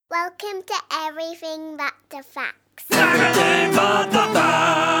Welcome to Everything But the Facts. Everything but the With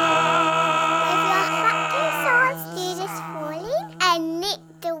your factosaurus Judas Falling and Nick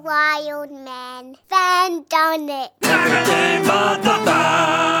the Wild Man. Van Donnet. Everything but the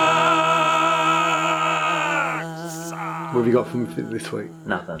facts. What have you got from this week?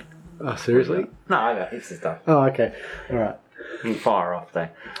 Nothing. Oh, seriously? No, I got heaps of stuff. Oh, okay. All right. You can fire off though.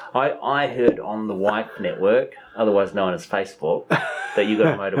 I heard on the Wife Network, otherwise known as Facebook, that you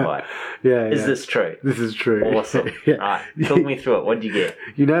got a motorbike. Yeah. Is this true? This is true. Awesome. Yeah. Right, talk me through it. What did you get?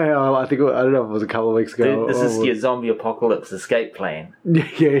 You know how I don't know if it was a couple of weeks ago. This is your zombie apocalypse escape plan. Yeah.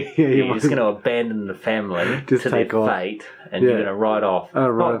 You're just going to abandon the family Just to their take off. fate, and Yeah. you're going to ride off. Oh,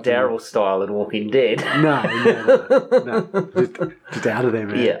 right Not off. Daryl style in Walking Dead. No. Just out of there,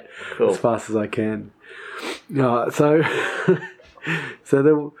 man. Yeah, cool. As fast as I can. So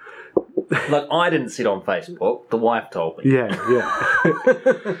the Like, I didn't see it on Facebook. The wife told me.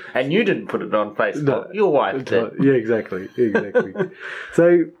 yeah. And you didn't put it on Facebook. No. Your wife did. Yeah, exactly.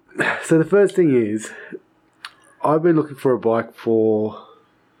 So the first thing is, I've been looking for a bike for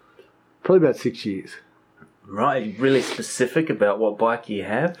probably about 6 years. Right, you're really specific about what bike you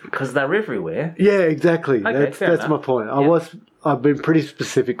have? Because they're everywhere. Yeah, exactly. Okay, fair that's my enough. point. Yeah. I've been pretty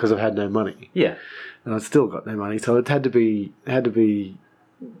specific because I've had no money, Yeah. and I've still got no money. So it had to be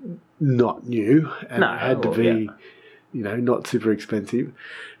not new, and No, it had to well, be, not super expensive.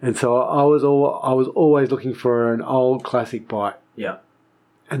 And so I was always looking for an old classic bike. Yeah.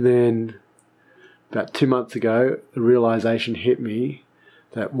 And then about 2 months ago, the realization hit me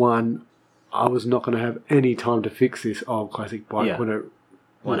that one, I was not going to have any time to fix this old classic bike Yeah. when it.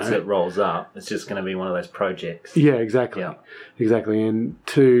 Once it rolls up, it's just going to be one of those projects. Yeah, exactly. Yeah. Exactly. And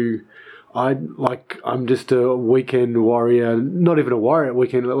two, I'm just a weekend warrior, not even a warrior at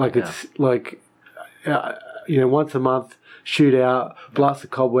weekend, it's like, once a month, shoot out, blast the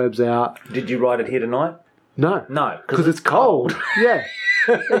cobwebs out. Did you ride it here tonight? No. No, Because it's cold. Yeah.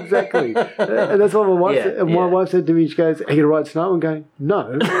 Exactly. And that's what my wife Yeah, said. And my yeah. wife said to me, she goes, "Are you going to ride tonight?" I'm going,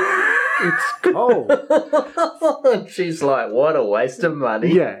 "No. It's cold." She's like, what a waste of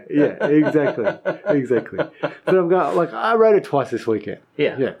money. Yeah, exactly. But I'm going, I rode it twice this weekend.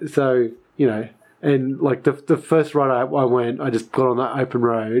 Yeah. Yeah, so, and the first ride I went, I just got on that open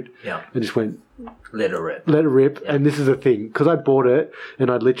road Yeah. and just went, Let her rip. let it rip. Yeah. And this is the thing, because I bought it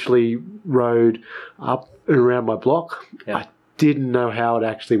and I literally rode up and around my block. Yeah. I didn't know how it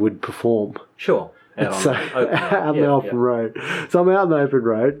actually would perform. Sure. Out on So, the open road. out on the Yeah, open yeah. road. So I'm out on the open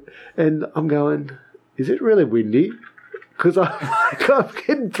road and I'm going, is it really windy? Because I'm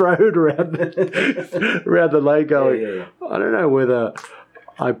getting thrown around the lane going, Yeah. I don't know whether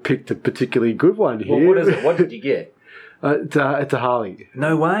I picked a particularly good one here. Well, what is it? What did you get? It's a Harley.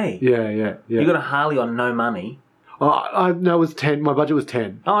 No way. Yeah. You got a Harley on no money. No, it was 10. My budget was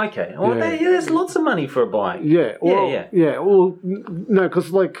 10. Oh, okay. Well, Yeah. there's lots of money for a bike. Yeah. Well, Yeah. Well, no, because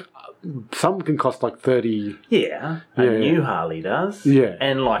some can cost 30. Yeah, a Yeah, new yeah. Harley does. Yeah,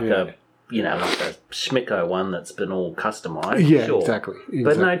 And like yeah. a Schmicko one that's been all customised. Yeah, sure. exactly.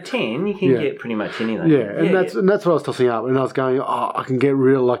 But no, 10, you can Yeah. get pretty much anything. Yeah, and that's what I was tossing up, and I was going, I can get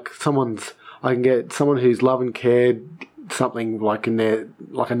I can get someone who's love and cared something in their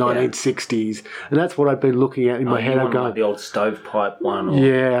a 1960s, and that's what I'd been looking at in my head. I'm Like going, the old stovepipe one. Or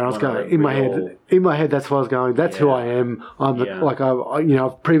yeah, and I was one of going the in my head. That's what I was going. That's who Yeah. I am. I'm Yeah.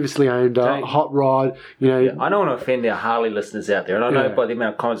 I've previously owned a Don't- hot rod. I don't want to offend our Harley listeners out there, and I know Yeah. by the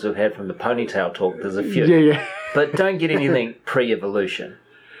amount of comments we've had from the ponytail talk, there's a few. Yeah. But don't get anything pre-evolution.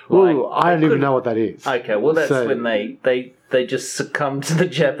 Well, I don't even couldn't- know what that is. Okay, well that's So- when they just succumb to the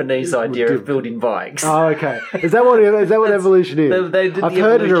Japanese idea of building bikes. Oh, okay. Is that what evolution is? They did I've the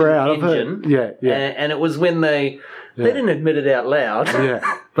heard it evolution around. engine, Yeah. And it was when they didn't admit it out loud. Yeah,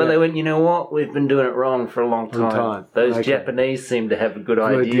 But yeah. they went, you know what? We've been doing it wrong for a long time. Those Okay. Japanese seem to have a good Good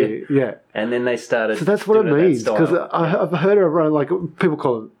idea. Yeah. And then they started. So that's what it doing that means, because style. I've heard it around, people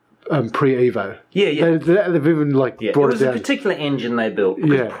call it pre-Evo. Yeah. They've even Yeah, it brought was it a down. particular engine they built.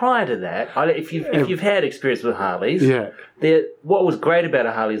 Because Yeah. prior to that, if you've had experience with Harleys, Yeah. what was great about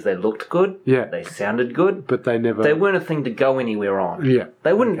a Harley is they looked good, Yeah. they sounded good, But they never. they weren't a thing to go anywhere on. Yeah.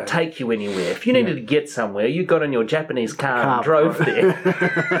 They wouldn't Okay. take you anywhere. If you needed to get somewhere, you got in your Japanese car and Car, drove there.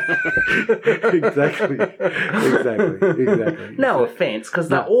 exactly. No offence, because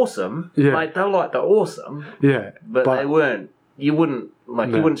they're No. awesome. Yeah. They're awesome, Yeah. but they weren't. You wouldn't No.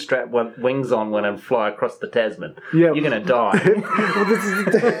 you wouldn't strap wings on one and fly across the Tasman. Yeah. You're going to die.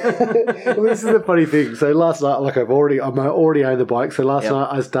 Well, this is the funny thing. So last night, I already own the bike. So last Yep. night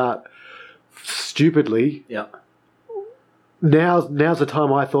I start stupidly. Yeah. Now's the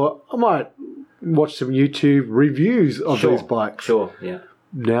time I thought I might watch some YouTube reviews of these bikes. Sure. Yeah.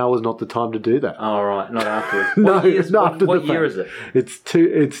 now was not the time to do that. Oh, right, not afterwards. No, What years- it's not after What the year fact. is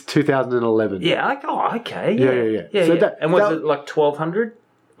it? It's 2011. Yeah, okay. Yeah. So that- and was that- it like 1200?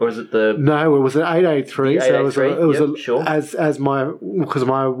 Or is it the... No, it was an 883. The So it was 883, sure. as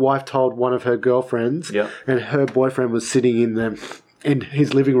my wife told one of her girlfriends, Yeah. and her boyfriend was sitting in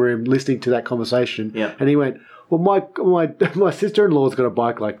his living room listening to that conversation, Yeah. and he went, "Well, my sister-in-law's got a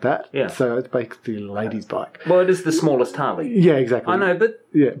bike like that, Yeah. so it's basically a lady's bike." Well, it is the smallest Harley. Yeah, exactly. I know, but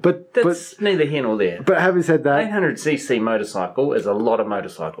Yeah, but that's neither here nor there. but having said that, 800cc motorcycle is a lot of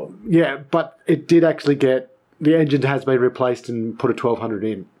motorcycle. yeah, but it did actually get the engine has been replaced and put a 1200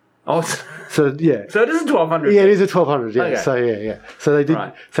 in. Oh, So yeah. so it is a 1200. Yeah, it is a 1200. Yeah, Okay. so yeah. So they did.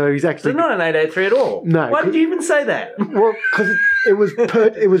 Right. So he's So actually it's not an 883 at all. No, Why did you even say that? well because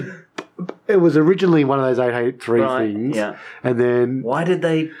it was originally one of those 883 Right, things, yeah. and then Why did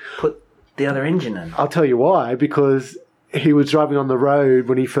they put the other engine in? I'll tell you why. Because he was driving on the road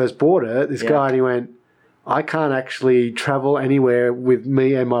when he first bought it. This Yeah. guy, and he went, "I can't actually travel anywhere with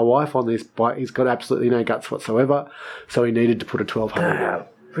me and my wife on this bike. He's got absolutely no guts whatsoever." So he needed to put a 1200 in.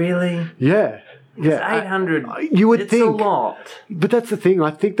 Really? Yeah. Yeah, 800. you would it's think, a lot. but that's the thing. I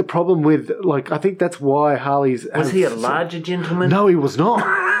think the problem with I think that's why Harley's Was he a larger gentleman? No, he was not.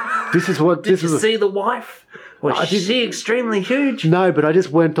 This is what Did this you was. see the wife? Was didn't- she extremely huge? No, but I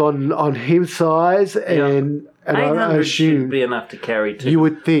just went on his size and I 800 should assumed be enough to carry two. you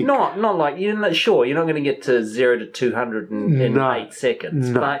would think. Not like you're not sure. You're not going to get to 0 to 200 in No. 8 seconds,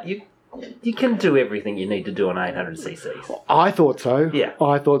 No. but you can do everything you need to do on 800cc's. I thought so. Yeah.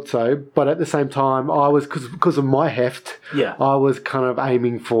 I thought so. But at the same time, I was because of my heft. Yeah. I was kind of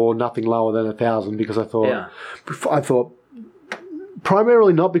aiming for nothing lower than 1,000 because I thought. Yeah. I thought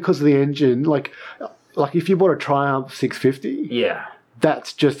primarily not because of the engine. Like if you bought a Triumph 650, Yeah.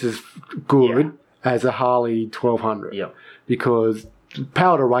 that's just as good as a Harley 1200. Yeah. Because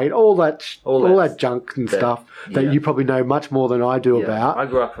power to weight, all that junk and stuff that yeah. you probably know much more than I do Yeah. about. I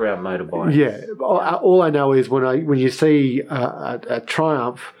grew up around motorbikes. Yeah, all I know is when you see a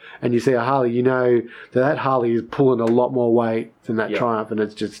Triumph and you see a Harley, you know that Harley is pulling a lot more weight than that Yeah. Triumph, and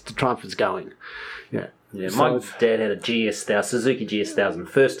it's just the Triumph is going. Yeah. Yeah, So my it's- dad had a Suzuki GS1000,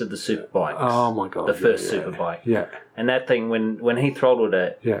 first of the super bikes. Oh my god. The first super bike. Yeah. And that thing, when he throttled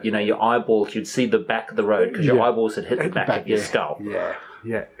it, Yeah. you know, your eyeballs, you'd see the back of the road because your Yeah. eyeballs had hit the back of your yeah. skull.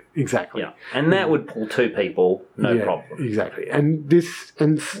 Yeah. Exactly. Yeah. And that would pull two people, no Yeah, problem. Exactly.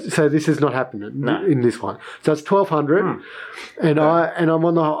 So this is not happening No. in this one. So it's 1200, and I'm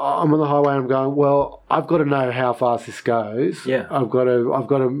on the highway. And I'm going, well, I've got to know how fast this goes. Yeah. I've got to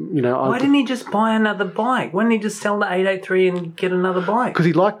you know. Why didn't he just buy another bike? Why didn't he just sell the 883 and get another bike? Because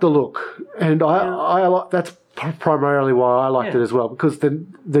he liked the look, and I like that's primarily why I liked Yeah. it as well. Because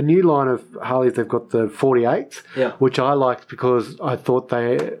the new line of Harleys, they've got the 48s, Yeah. which I liked because I thought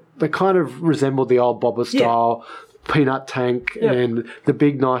they kind of resembled the old Bobber style peanut tank Yeah. and the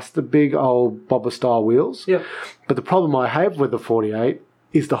big old Bobber style wheels. Yeah. But the problem I have with the 48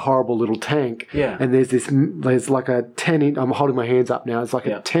 is the horrible little tank. Yeah. And there's like a 10-inch, I'm holding my hands up now, it's like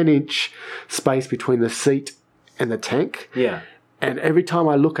Yeah. a 10-inch space between the seat and the tank. Yeah. And every time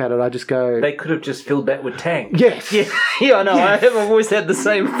I look at it, I just go, They could have just filled that with tank. yes. Yeah, I know. I've always had the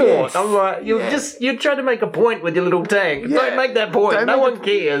same thought. Yes. I'm like, you're trying to make a point with your little tank. Yeah. Don't make that point. Don't No make one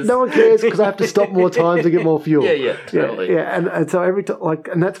cares. No one cares because I have to stop more times to get more fuel. Yeah, totally. Yeah, and so every time,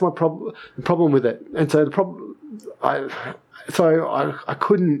 and that's my problem. The problem with it, and so the problem, I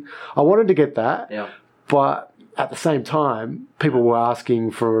couldn't. I wanted to get that, Yeah. but at the same time, people were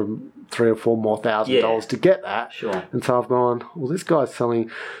asking for $3,000 or $4,000 Yeah. to get that. Sure. And so I've gone, well, this guy's selling.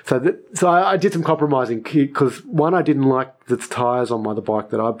 So I did some compromising because one, I didn't like the tyres on the bike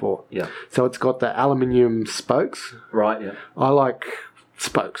that I bought. Yeah. So it's got the aluminium spokes. Right, yeah. I like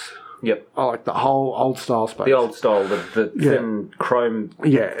spokes. Yep. I like the whole old style spokes. The old style, the thin chrome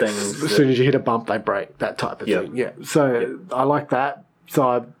yeah. things. As soon as you hit a bump, they break. That type of Yep. thing. Yeah. So I like that. So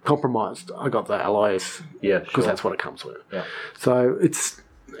I compromised. I got the LIS Yeah, because sure. that's what it comes with. Yeah. So it's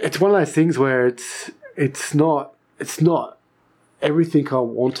one of those things where it's not everything I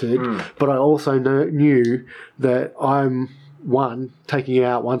wanted, but I also knew that I'm taking it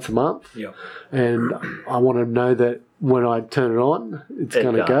out once a month, Yeah. and I want to know that when I turn it on, it's It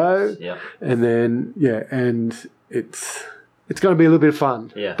going to goes, go, yeah. and then and it's going to be a little bit of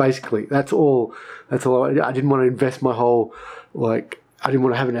fun. Yeah. Basically, that's all. I didn't want to invest my whole I didn't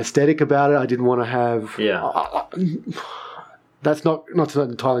want to have an aesthetic about it. I didn't want to have. Yeah. That's not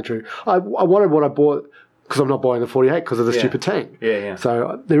entirely true. I wanted what I bought because I'm not buying the 48 because of the Yeah. stupid tank. Yeah, yeah.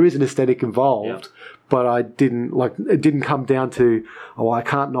 So there is an aesthetic involved, but I didn't like. It didn't come down to, oh, I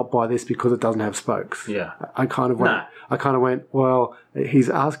can't not buy this because it doesn't have spokes. Yeah. I kind of went. No. I kind of went. Well, he's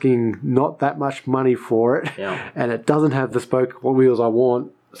asking not that much money for it, Yeah. and it doesn't have the spoke wheels I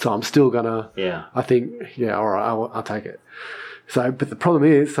want. So I'm still gonna. Yeah. I think. Yeah. All right. I'll take it. So, but the problem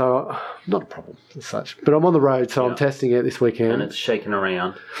is, not a problem as such. But I'm on the road, so I'm testing it this weekend. And it's shaking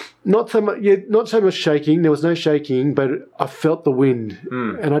around. Not so much. Yeah, not so much shaking. There was no shaking, but I felt the wind,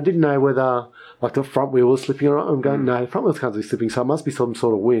 and I didn't know whether like the front wheel was slipping. Or I'm going, no, the front wheels can't be slipping, so it must be some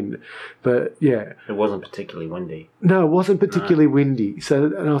sort of wind. But yeah, It wasn't particularly windy. no, it wasn't particularly windy. So,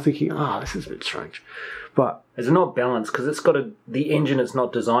 and I was thinking, this is a bit strange. But Is it not balanced? Because it's got the engine it's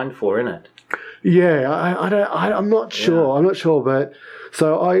not designed for, isn't it? yeah, I'm not sure. Yeah. I'm not sure, but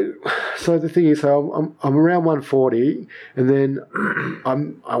so the thing is, so I'm around 140, and then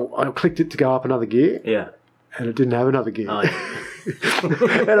I clicked it to go up another gear, Yeah. and it didn't have another gear. Oh, yeah.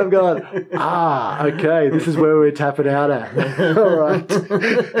 And I'm going, okay, this is where we're tapping out at. All right.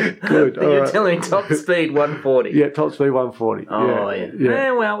 Good. All You're right. telling me top speed 140. Yeah, top speed 140. Oh, yeah.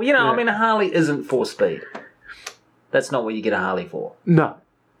 Yeah. Well, I Yeah. mean, a Harley isn't 4-speed. That's not what you get a Harley for. No,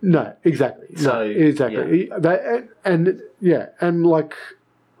 exactly. So, exactly. And like,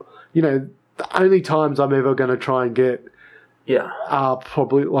 the only times I'm ever going to try and get Yeah. are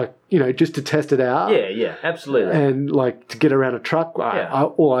probably like, just to test it out. Yeah, absolutely. And like to get around a truck, Yeah.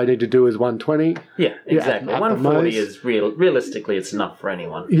 all I need to do is 120. Yeah, exactly. at the 140 most. is realistically, it's enough for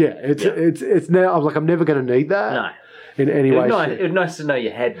anyone. Yeah, it's now. I'm never going to need that. No. In any It way. was nice to know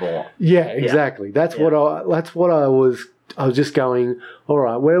you had more. Yeah, exactly. That's what I was just going, all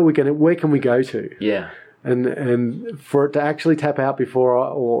right, where can we go to? Yeah. And for it to actually tap out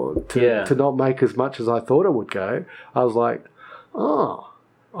before to not make as much as I thought it would go, I was like,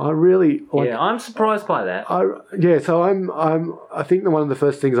 I really like, Yeah, I'm surprised by that. so I think that one of the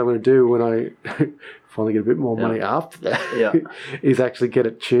first things I'm going to do when I finally get a bit more money after that is actually get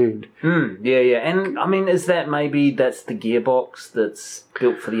it tuned. Yeah. And, I mean, that's the gearbox that's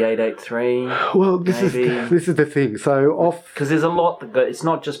built for the 883? Well, this is the thing. So Because there's a lot it's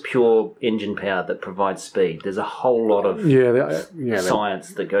not just pure engine power that provides speed. There's a whole lot of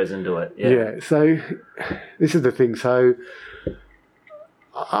science that goes into it. Yeah. So this is the thing. So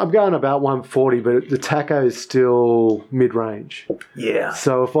I'm going about 140, but the tacho is still mid-range. Yeah.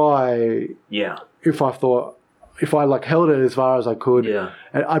 So if I like held it as far as I could,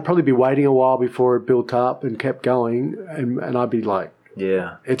 I'd probably be waiting a while before it built up and kept going, and I'd be like,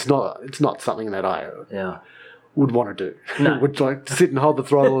 it's not something that I would want to do. No. Would like sit and hold the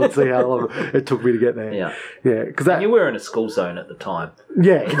throttle and see how long it took me to get there. Yeah. Because you were in a school zone at the time.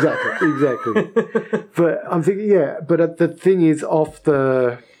 Yeah, exactly. But I'm thinking, but the thing is, off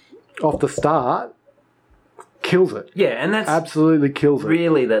the start, kills it. Yeah, and that's Absolutely kills it.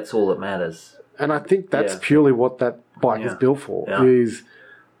 really that's all that matters. And I think that's purely what that bike is built for, is,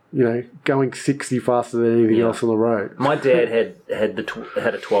 going 60 faster than anything else on the road. My dad had a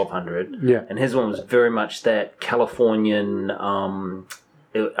 1200, and his one was very much that Californian.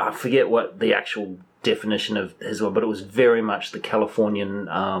 I forget what the actual definition of his one, but it was very much the Californian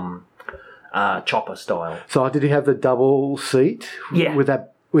chopper style. So did he have the double seat? Yeah.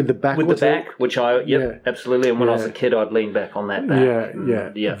 With the back? With the back, which absolutely. And when I was a kid, I'd lean back on that back.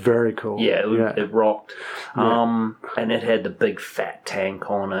 Yeah. Very cool. Yeah, it rocked. And it had the big fat tank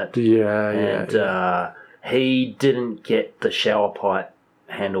on it. And he didn't get the shower pipe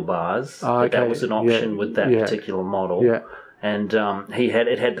handlebars. But that was an option with that particular model. Yeah. And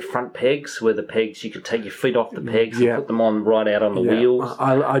it had the front pegs, where the pegs you could take your feet off the pegs and put them on right out on the wheels.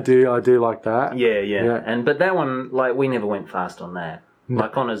 I do like that. Yeah. But that one, we never went fast on that.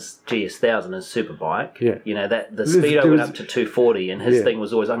 Like on his GS1000, his superbike, that the speedo went up to 240, and his thing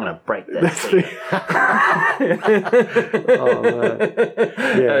was always, I'm going to break that speed. Oh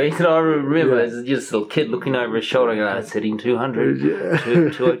man! I remember as just a little kid looking over his shoulder, going, "It's hitting 200,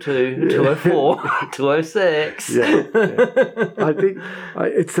 202, 204, 206." I think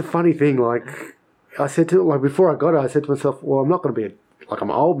it's a funny thing. Like I said before I got it, I said to myself, "Well, I'm not going to be I'm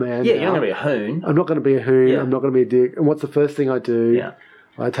an old man. Yeah, you're not going to be a hoon. I'm not going to be a hoon. Yeah. I'm not going to be a dick. And what's the first thing I do? Yeah.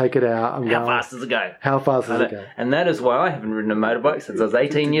 I take it out. How fast does it go? How fast does it go? And that is why I haven't ridden a motorbike since I was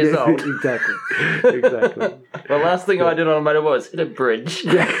 18 years old. Exactly. The last thing I did on a motorbike was hit a bridge.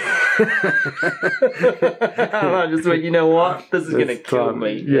 Yeah. I just went, you know what? This is going to kill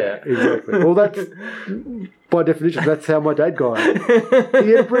me. Yeah, exactly. Well, that's, by definition, that's how my dad got it.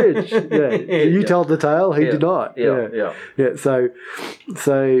 He hit a bridge. Yeah. You told the tale, he did not. Yeah. So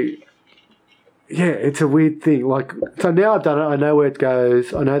yeah, it's a weird thing. So now I've done it. I know where it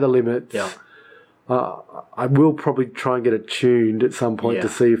goes. I know the limits. Yeah. I will probably try and get it tuned at some point to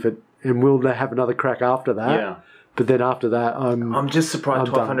see if and we'll have another crack after that. Yeah. But then after that, I'm just surprised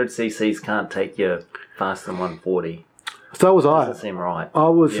I'm 1200 cc's can't take you faster than 140. So was I. Doesn't seem right. I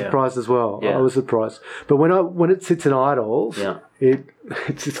was surprised as well. Yeah. I was surprised. But when it sits in idles,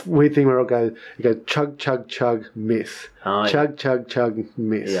 it's this weird thing where it goes chug, chug, chug, miss. Oh, chug, chug, chug,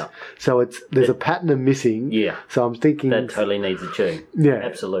 miss. Yeah. So there's a pattern of missing. Yeah. So I'm thinking That totally needs a tune. Yeah.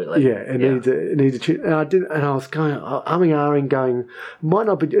 Absolutely. Yeah, it needs a tune. And I was going ahhing going,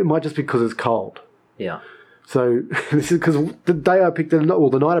 it might just be because it's cold. Yeah. So this is because the day I picked it,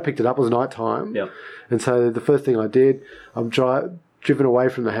 the night I picked it up was night time. Yep. And so the first thing I did, I'm driven away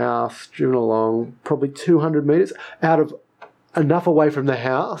from the house, driven along probably 200 metres, out of enough away from the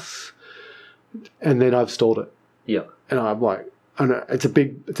house, and then I've stalled it. Yep. And I'm like,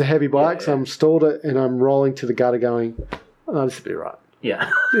 it's a heavy bike, so I'm stalled it, and I'm rolling to the gutter going, oh, this will be right.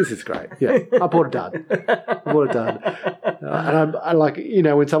 Yeah. This is great. Yeah, I bought it done. And I like,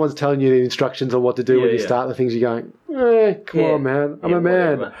 when someone's telling you the instructions on what to do when you start the things, you're going, come on, man. I'm a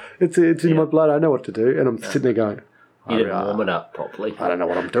man. Whatever. It's in my blood. I know what to do. And I'm sitting there going, You didn't warm it up properly. I don't know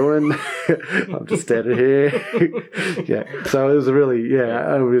what I'm doing. I'm just standing here. Yeah. So it was really,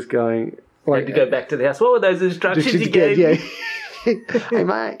 I was just going. Had to go back to the house. What were those instructions you gave me? Hey,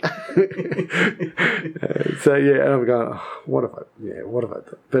 mate. So, and I'm going, what have I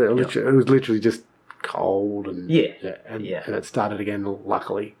done? But it was literally just cold and and it started again,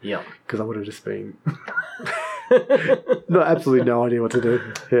 luckily. Yeah. Because I would have just been absolutely no idea what to do.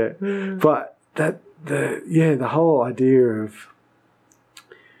 Yeah. But the whole idea of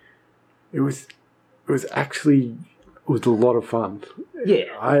it was a lot of fun. Yeah.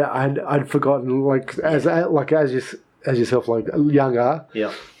 I'd forgotten, as yourself, like younger,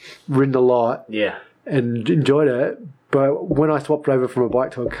 ridden a lot, and enjoyed it. But when I swapped over from a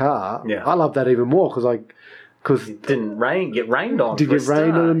bike to a car, I loved that even more because it didn't get rained on. Did get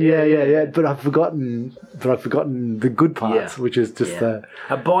rained on? Yeah. But I've forgotten the good parts, which is just a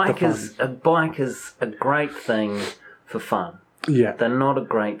bike is a great thing for fun. Yeah, they're not a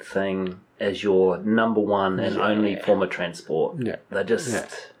great thing as your number one and only form of transport. Yeah, they're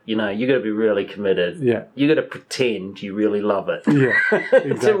just. You got to be really committed. Yeah. You got to pretend you really love it. Yeah.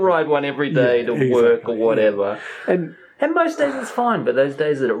 Exactly. To ride one every day to work or whatever. Yeah. And most days it's fine, but those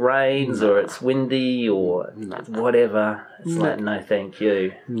days that it rains or it's windy or whatever, it's like, no, thank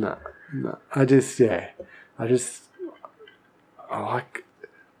you. No. I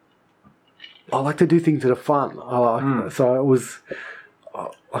like to do things that are fun. So it was.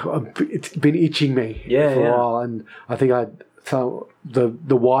 It's been itching me for a while, and I think So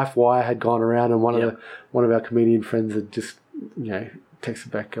the wife wire had gone around, and one of our comedian friends had just texted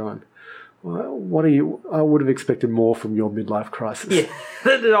back going, well, "What are you? I would have expected more from your midlife crisis." Yeah,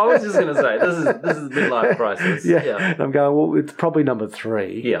 I was just going to say this is midlife crisis. Yeah. And I'm going, well, it's probably number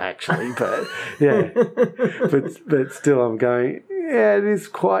 3, actually, but but still, I'm going, it is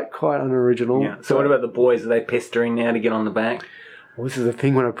quite unoriginal. Yeah. So what about the boys? Are they pestering now to get on the back? Well, this is the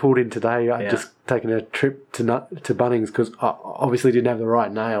thing. When I pulled in today, I'd just taken a trip to Bunnings because I obviously didn't have the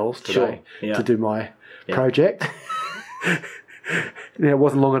right nails today to do my project. It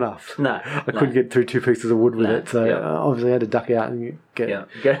wasn't long enough. No, I couldn't get through 2 pieces of wood with it, so obviously I had to duck out and get. Yeah,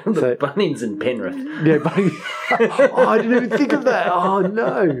 go to the Bunnings in Penrith. Yeah, Bunnings. I didn't even think of that. Oh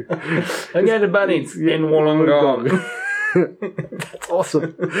no! I go to Bunnings in Wollongong. That's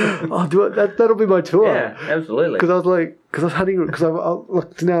awesome. I'll do it. That'll be my tour. Yeah, absolutely. Because I was hunting. Because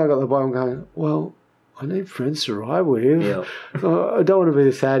now I got the bike. I'm going, well, I need friends to ride with. Yeah. I don't want to be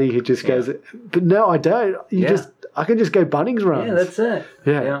the saddie who just goes. But no, I don't. I can just go Bunnings runs. Yeah, that's it.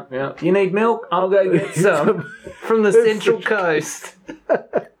 Yeah. You need milk? I'll go get some from the Central Coast.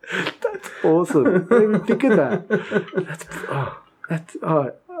 That's awesome. I didn't even think of that.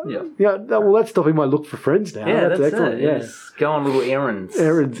 Yeah. Well, that's stopping my look for friends now. Yeah, that's excellent. it. Yeah. Just go on little errands.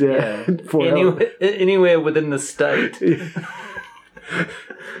 Yeah. Anywhere within the state.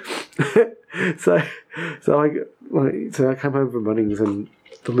 So I came home from Bunnings and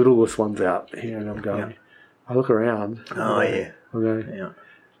the littlest one's out here, and I'm going. I look around. Oh yeah. I'm going. Yeah.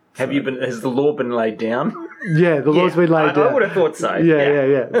 Has the law been laid down? Yeah, the law's been laid down. I would have thought so.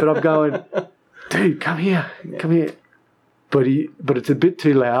 Yeah. But I'm going, dude, come here. But it's a bit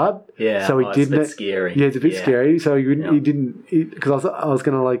too loud. Yeah. So he didn't. It's a bit scary. Yeah, it's a bit scary. So he didn't, because I was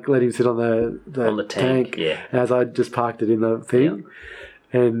going to let him sit on the tank. Yeah. As I just parked it in the thing,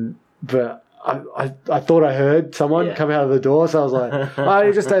 but I thought I heard someone come out of the door, so I was like, "Oh,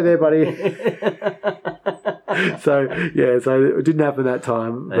 you just stay there, buddy." So it didn't happen that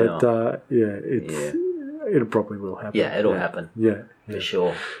time, but it probably will happen. Yeah, it'll happen. Yeah. For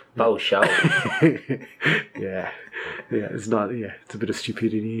sure. Bow show. Yeah. It's not. Yeah, it's a bit of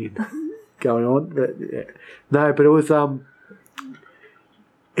stupidity going on, but yeah. No, but it was.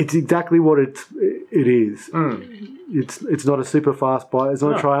 It's exactly what it is. It's not a super fast bite. It's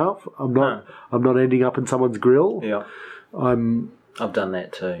not a Triumph. I'm not ending up in someone's grill. Yeah. I've done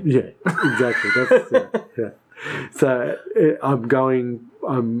that too. Yeah, exactly. That's yeah. So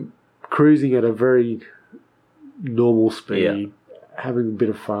I'm cruising at a very normal speed, having a bit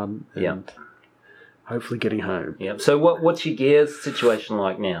of fun, and hopefully getting home. Yeah. So what's your gear situation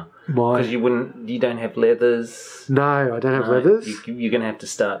like now? Because you don't have leathers. No, I don't have leathers. You're going to have to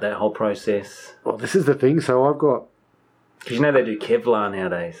start that whole process. Well, this is the thing. So I've got. Because you know they do Kevlar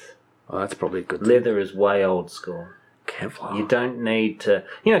nowadays. Oh, that's probably a good thing. Leather is way old school. Kevlar. You don't need to,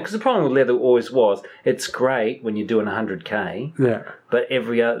 because the problem with leather always was, it's great when you're doing 100k. Yeah. But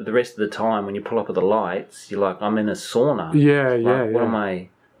the rest of the time when you pull up with the lights, you're like, I'm in a sauna. Yeah. What am I?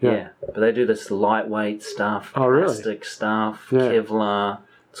 Yeah. But they do this lightweight stuff, plastic stuff, Kevlar.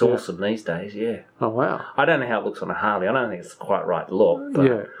 It's awesome these days, yeah. Oh, wow. I don't know how it looks on a Harley. I don't think it's the quite right look.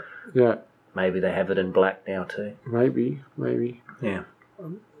 But yeah. Maybe they have it in black now too. Maybe. Yeah.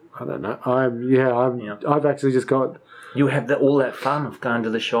 I don't know. I've actually just got. You have all that fun of going to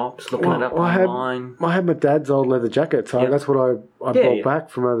the shops, looking it up online. I had my dad's old leather jacket, so that's what I brought back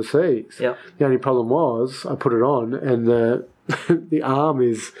from overseas. Yep. The only problem was I put it on, and the arm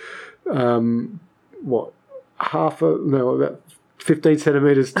is about 15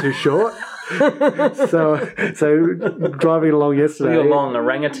 centimetres too short. so driving along yesterday. Your long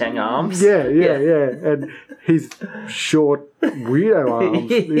orangutan arms. Yeah. And his short weirdo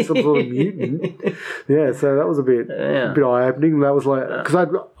arms. He's some sort of mutant. Yeah, so that was a bit eye opening. That was like because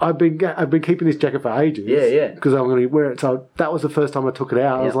I've been keeping this jacket for ages. Yeah. Because I'm going to wear it. So that was the first time I took it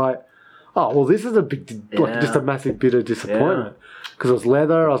out. I was like, oh well, this is a big just a massive bit of disappointment. Because it was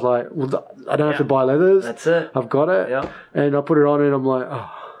leather. I was like, well, I don't have to buy leathers. That's it. I've got it. Yeah. And I put it on and I'm like,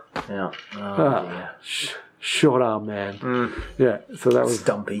 yeah. Short arm man. Yeah. So that was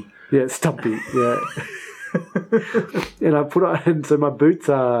stumpy. Yeah, stumpy. Yeah. And I put on, and so my boots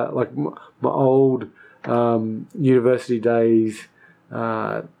are like my old university days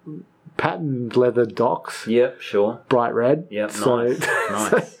patterned leather Docs. Yep, sure. Bright red. Yep, so,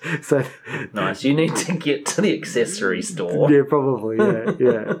 nice. So nice. You need to get to the accessory store. Yeah, probably.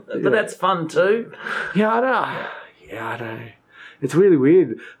 Yeah. But that's fun too. Yeah, I know. I know. It's really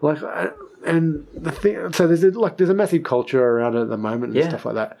weird. Like, and the thing. So there's a massive culture around it at the moment and stuff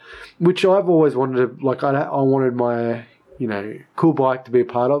like that, which I've always wanted to. Like, I wanted my cool bike to be a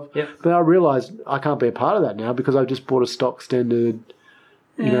part of. Yep. But I realised I can't be a part of that now because I just bought a stock standard.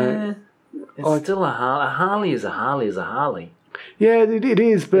 It's still a Harley. A Harley is a Harley is a Harley. Yeah, it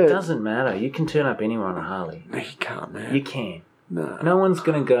is, but it doesn't matter. You can turn up anywhere on a Harley. No, you can't, man. You can. No one's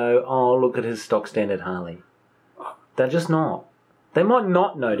going to go, oh, look at his stock standard Harley. They're just not. They might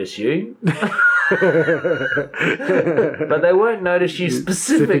not notice you, but they won't notice you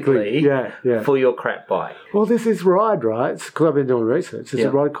specifically for your crap bike. Well, this is ride, right? Because I've been doing research. It's a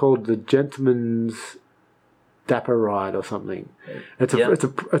ride called the Gentleman's Dapper Ride or something. It's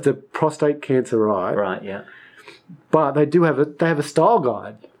a prostate cancer ride. Right, yeah. But they do have a style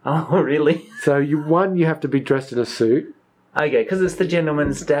guide. Oh, really? So you have to be dressed in a suit. Okay, because it's the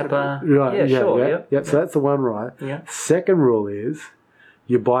Gentleman's Dapper. Right. Yeah, sure. Yeah. So that's the one ride. Yeah. Second rule is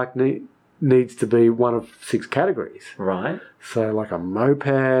your bike needs to be one of 6 categories. Right. So like a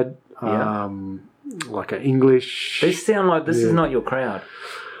moped, like an English. They sound like this is not your crowd.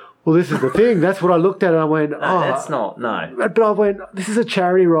 Well, this is the thing. That's what I looked at and I went, that's not, no. But I went, this is a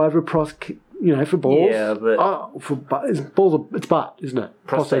charity ride for for balls. Yeah, but... it's butt, isn't it?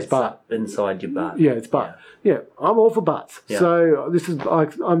 Prostate's butt. Inside your butt. Yeah, it's butt. Yeah, I'm all for butts. Yeah. So this is,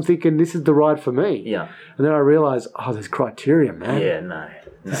 I'm thinking this is the ride for me. Yeah. And then I realised, there's criteria, man. Yeah, no.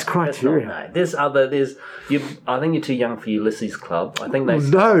 There's criteria. I think you're too young for Ulysses Club. I think they're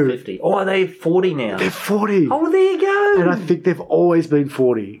 50. Oh, are they 40 now? They're 40. Oh, there you go. And I think they've always been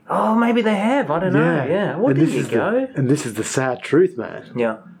 40. Oh, maybe they have. I don't know. Yeah. Well, there you go. And this is the sad truth, man.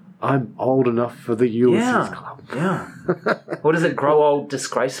 Yeah. I'm old enough for the Ulysses Club. Yeah. What is it? Grow old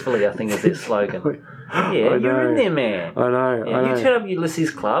disgracefully, I think is their slogan. Yeah, you're in there, man. I know. You turn up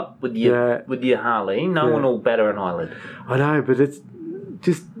Ulysses Club with your Harley, no one will batter an eyelid. I know, but it's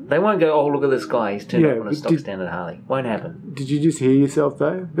just... They won't go, oh, look at this guy, he's turned up on a stock standard Harley. Won't happen. Did you just hear yourself,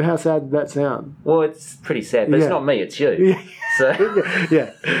 though? How sad did that sound? Well, it's pretty sad, but it's not me, it's you. So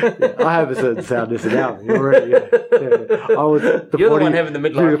yeah. I have a certain soundness about me already. Yeah. I was the You're the one having the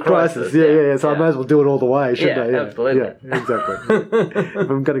midlife crisis. Yeah. So I may as well do it all the way, shouldn't I? Yeah, absolutely. Yeah, exactly. If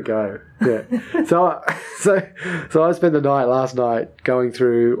I'm gonna go, yeah. So I spent the night last night going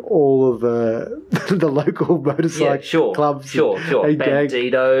through all of the local motorcycle clubs. Sure. and gangs.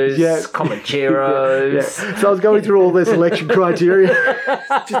 Banditos, Comancheros. Yeah. So I was going through all their selection criteria.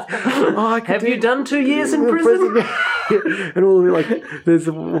 Have you done 2 years in prison? And all the, like, there's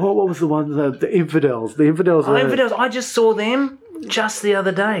what was the one? The infidels. The infidels. Infidels. I just saw them just the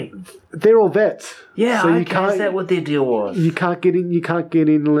other day. They're all vets. Yeah, so okay. you can't, Is that what their deal was? You can't get in. You can't get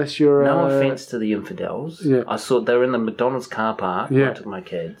in unless you're. No offense to the infidels. Yeah. I saw they were in the McDonald's car park. Yeah. I took my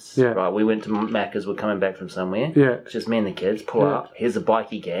kids. Yeah. Right, we went to Macca's. We're coming back from somewhere. Yeah. It's just me and the kids. Pull up. Here's a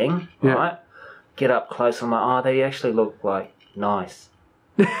bikie gang. Yeah. Right. Get up close. I'm like, oh, they actually look like nice.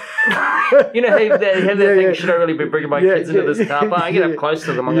 You know, they have that thing, should I really be bringing my kids into this car park? I get up close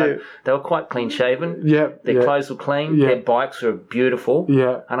to them, I go, they were quite clean shaven. Yeah. Their clothes were clean, their bikes were beautiful.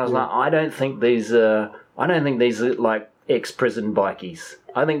 Yeah. And I was like, I don't think these are like ex-prison bikies.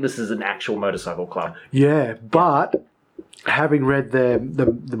 I think this is an actual motorcycle club. Yeah, but having read the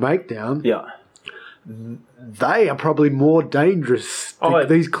Makedown, they are probably more dangerous.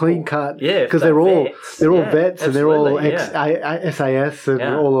 These clean cut, because they're all vets and they're all SAS and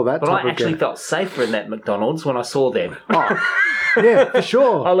all of that. But type I actually felt safer in that McDonald's when I saw them. Yeah, for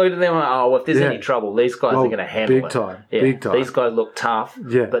sure. I looked at them and like, if there's any trouble, these guys are going to handle it. Big time. These guys look tough,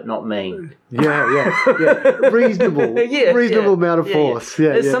 but not mean. Yeah. Reasonable amount of force.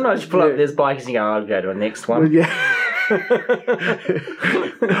 Yeah. Sometimes you pull up, there's bikes and you go, I'll go to the next one. Yeah. I'm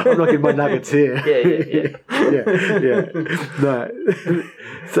not getting my nuggets here. Yeah. No.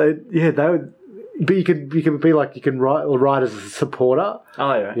 So they would. But you can ride as a supporter.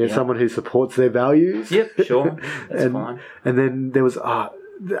 Oh yeah. Someone who supports their values. Yep, sure. That's fine. And then there was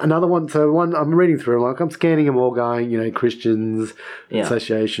another one. So I'm reading through. I'm scanning them all, going, Christians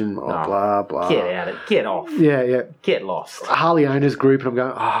Association, blah blah. Get out of it. Get off. Yeah. Get lost. Harley Owners Group, and I'm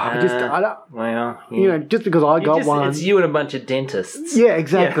going. I don't. Well, just because I got one. It's you and a bunch of dentists. Yeah,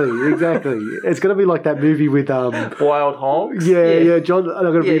 exactly. It's going to be like that movie with Wild Hogs. Yeah. John. I'm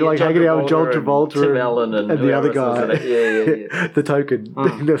going to be like hanging out with John Travolta Tim Allen and the other guy. Yeah. The token.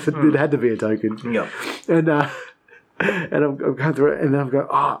 It had to be a token. Yeah. And I'm going through it, and then I'm going,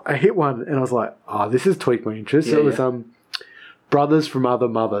 I hit one, and I was like, this has tweaked my interest. It was Brothers from Other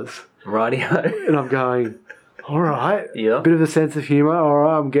Mothers. Rightio. And I'm going, all right. Yeah. Bit of a sense of humour. All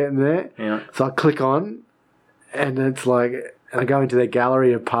right, I'm getting there. Yeah. So I click on, and it's like, and I go into their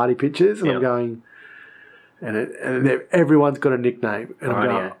gallery of party pictures, and I'm going, and everyone's got a nickname. And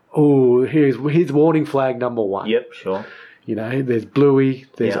I'm going, here's warning flag number 1. Yep, sure. There's Bluey,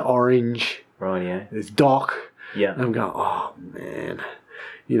 there's Orange. Rightio. There's Doc. Yeah. And I'm going, oh, man.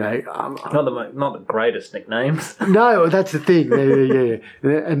 Not the greatest nicknames. No, that's the thing. Yeah.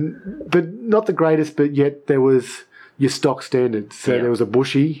 But not the greatest, but yet there was your stock standards. So there was a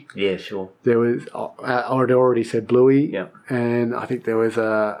Bushy. Yeah, sure. There was, I had already said Bluey. Yeah. And I think there was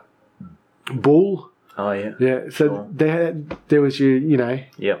a Bull. Oh, yeah. Yeah. So there was your,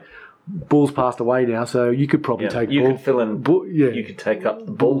 Yeah. Bull's passed away now, so you could probably take you Bull. could fill in. You could take up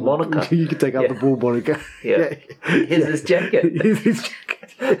the Bull moniker. You could take up the Bull moniker. Yeah. Here's his jacket.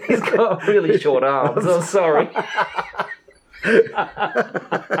 He's got really short arms. I'm sorry.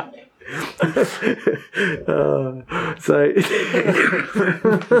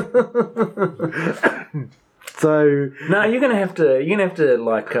 So no, you're gonna have to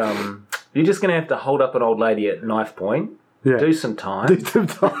like you're just gonna have to hold up an old lady at knife point. Yeah. Do some time.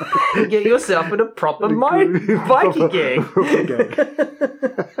 Get yourself in a proper bikie gang.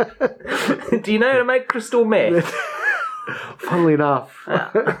 Do you know how to make crystal meth? Funnily enough.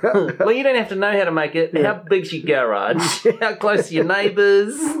 Well, you don't have to know how to make it. How big's your garage? How close are your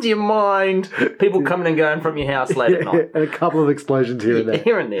neighbours? Do you mind people coming and going from your house late at night? And a couple of explosions here and there.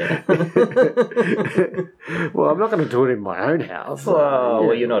 Here and there. Well, I'm not going to do it in my own house.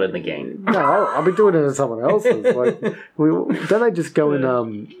 Well, you're not in the gang. No, I'll be doing it in someone else's. Don't they just go in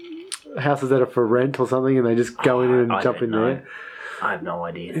houses that are for rent or something, and they just go in and jump in there? I have no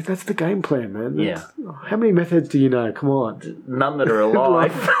idea. That's the game plan, man. Yeah. How many methods do you know? Come on. None that are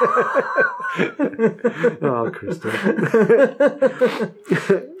alive. Oh, Crystal.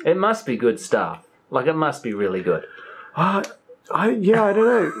 It must be good stuff. Like, it must be really good. I don't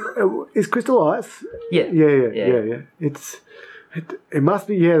know. Is Crystal Ice? Yeah. Yeah. It must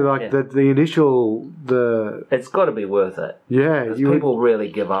be, the initial, It's got to be worth it. Yeah. People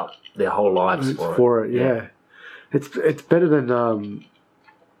really give up their whole lives for it. Yeah. It's better than,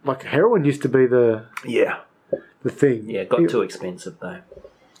 like heroin used to be the... Yeah. the thing. Yeah, it got too expensive though.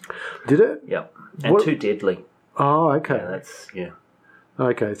 Did it? Yep. And What- too deadly. Oh, okay. Yeah, that's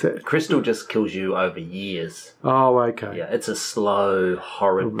Okay. So, crystal just kills you over years. oh, okay. Yeah, it's a slow,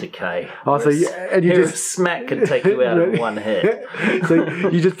 horrid decay. Oh, so you- and you Whereas just- smack can take you out in one hit. So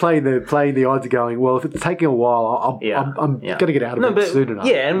you're just playing the odds, going, well, if it's taking a while, I'm going to get out of it soon enough.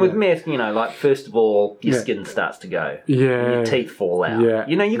 Yeah, and with meth, like first of all, your Yeah. skin starts to go. Yeah. And your teeth fall out. Yeah.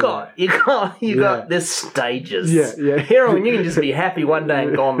 You got Yeah. there's stages. Yeah, yeah. Heroin, you can just be happy one day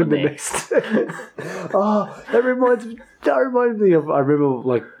and gone the next. Oh, that reminds me of, I remember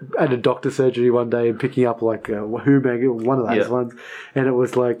like at a doctor's surgery one day and picking up like a Who magazine, one of those Yeah. ones, and it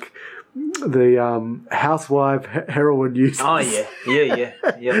was like the housewife heroin use. Oh yeah.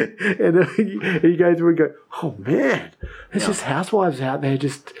 And then you go through and go, oh man, there's just housewives out there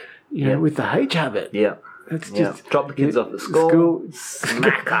just, Yeah. with the H habit. Yeah. It's Yeah. just Drop the kids off at school.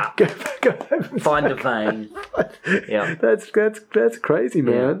 Smack up. Go home and Find a vein. Yeah. That's crazy,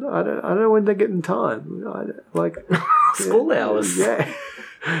 man. I don't know when they're getting time. School hours. Yeah.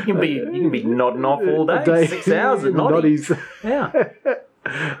 You can be nodding off all day. 6 hours at noddies. Yeah.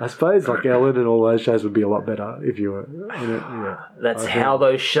 I suppose like Ellen and all those shows would be a lot better if you were in it. Yeah. That's how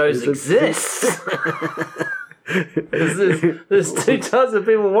those shows exist. There's two types of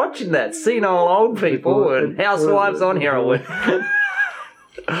people watching that: senile old people and housewives on heroin.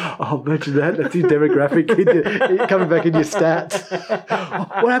 Oh, imagine that. That's your demographic. Coming back in your stats.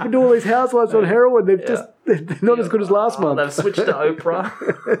 What happened to all these housewives on heroin? They're not as good as last month. They've switched to Oprah.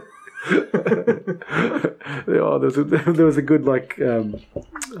 There was a good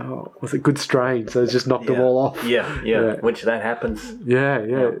was it Good Strain? So it's just knocked them all off. Yeah. Which that happens.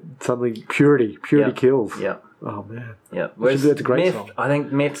 Yeah. Something purity kills. Yeah. Oh man. Yeah. Whereas That's a great meth, song. I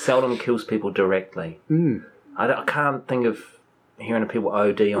think meth seldom kills people directly. I can't think of hearing of people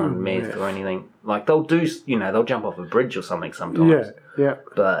OD on meth or anything. Like they'll do, they'll jump off a bridge or something sometimes. Yeah.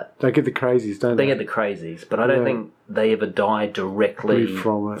 But They get the crazies, don't they? they get the crazies. But I don't think they ever die directly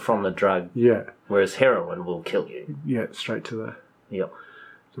from the drug. Yeah. Whereas heroin will kill you. Yeah. Straight to the Yep.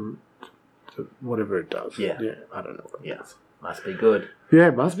 whatever it does. Yeah. I don't know. What it Yeah. does. Must be good. Yeah,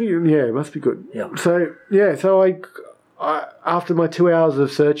 it must be. Yeah, it must be good. Yeah. So I after my 2 hours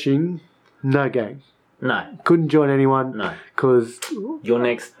of searching, no gang. No. Couldn't join anyone. No. Because Your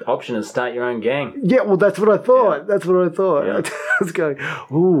next option is start your own gang. yeah, well, that's what I thought. Yeah. That's what I thought. Yeah. I was going,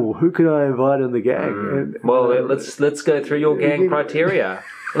 ooh, who could I invite in the gang? And, Well, let's go through your gang criteria.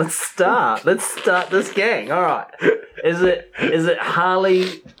 Let's start this gang. All right. Is it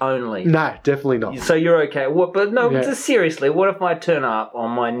Harley only? no, definitely not. So you're okay. What? But no, Yeah. just seriously, what if I turn up on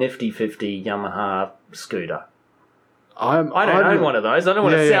my nifty 50 Yamaha scooter? I don't own one of those. I don't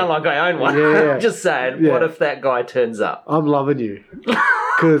want to sound like I own one. Yeah. I'm just saying, Yeah. what if that guy turns up? I'm loving you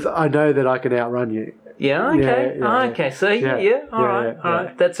because I know that I can outrun you. Yeah, okay. Yeah. Okay, so all right.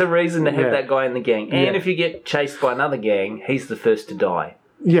 Yeah. That's a reason to have Yeah. that guy in the gang. And Yeah. if you get chased by another gang, he's the first to die.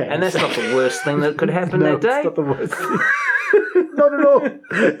 Yeah, And that's not the worst thing that could happen no, that day. It's not the worst thing. Not at all.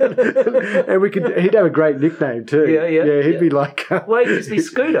 And he'd have a great nickname too. Yeah. Yeah, he'd be like. Well, he'd just be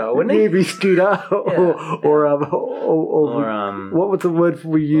Scooter, wouldn't he? He'd be Scooter, or what was the word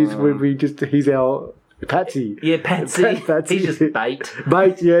we use when we just? He's our Patsy. Yeah, Patsy. Patsy. He's just bait.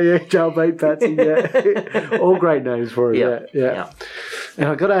 Bait, yeah, jailbait Patsy, yeah. All great names for it, yeah. And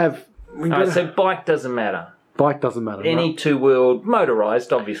I gotta have. All right, so bike doesn't matter. Bike doesn't matter. Any two-wheeled,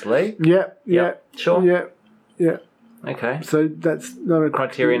 motorised, obviously. Yeah. Sure. Yeah. Okay. So that's not a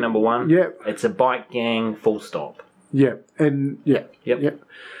Criteria number one. Yeah. It's a bike gang, full stop. Yeah, and Yep.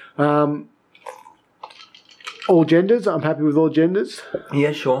 All genders. I'm happy with all genders.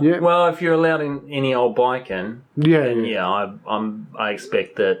 Yeah, sure. Yeah. Well, if you're allowed in any old bike in, Yeah, then yeah. I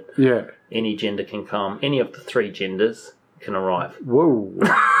expect that Yeah. any gender can come. Any of the three genders can arrive. Whoa.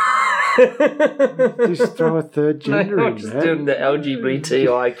 Just throw a third gender I'm in just there. doing the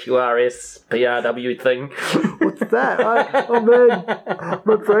LGBTIQRS PRW thing. What's that? Oh man,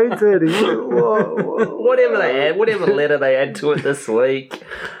 my brain's hurting. Whoa. Whatever they add, whatever letter they add to it this week.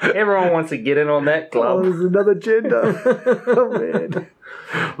 Everyone wants to get in on that Oh, club. there's another gender. Oh man.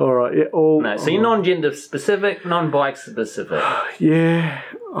 All right. Yeah. All. No, so you're non-gender specific, non-bike specific. Yeah.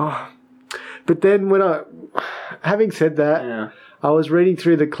 Oh. But then having said that, Yeah. I was reading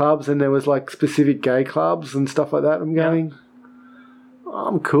through the clubs and there was like specific gay clubs and stuff like that. I'm going,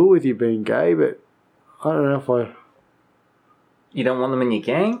 I'm cool with you being gay, but I don't know if I. You don't want them in your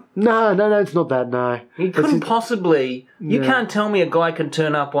gang? No, it's not that. No. You couldn't possibly. You can't tell me a guy can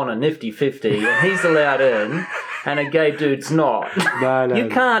turn up on a nifty 50 and he's allowed in, and a gay dude's not. No. You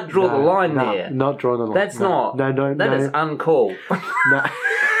can't draw the line there. Not drawing the line. That's not. No. That is uncalled. No.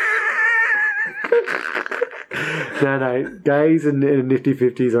 No, gays and nifty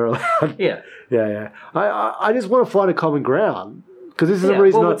 50s are allowed. Yeah. Yeah. I just want to find a common ground because this is the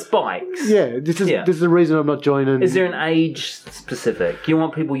reason. Well, it's bikes. Yeah, this is the reason I'm not joining. Is there an age specific? You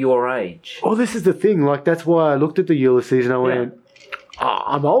want people your age? Oh, this is the thing. Like that's why I looked at the Ulysses and I went,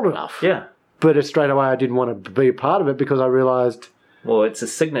 I'm old enough. Yeah. But straight away I didn't want to be a part of it because I realised. Well, it's a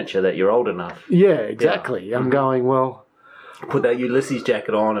signature that you're old enough. Yeah, exactly. Yeah. I'm going, well. Put that Ulysses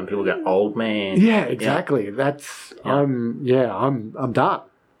jacket on and people go, old man. Yeah, exactly. Yeah. That's, I'm done.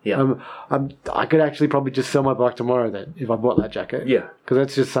 Yeah. I could actually probably just sell my bike tomorrow then if I bought that jacket. Yeah. Because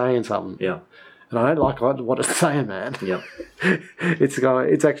that's just saying something. Yeah. And I don't like what it's saying, man. Yeah. It's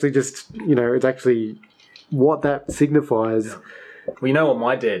actually just, it's actually what that signifies. Well, you know what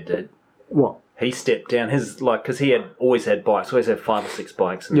my dad did? What? He stepped down because he had always had bikes, always had 5 or 6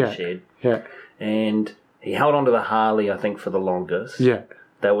 bikes in the shed. Yeah. And he held on to the Harley, I think, for the longest. Yeah.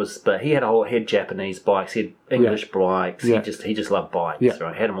 But he had Japanese bikes, he had English bikes. Yeah. He just loved bikes,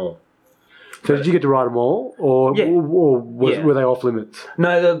 right? Had them all. So did you get to ride them all, or were they off limits?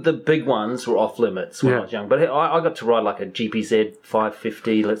 No, the big ones were off limits when I was young. But I got to ride like a GPZ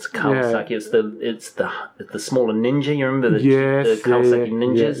 550. Let's Kawasaki. It's the smaller Ninja. You remember the Kawasaki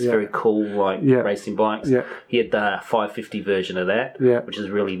Ninjas? Very cool, racing bikes. Yeah. He had the 550 version of that, which is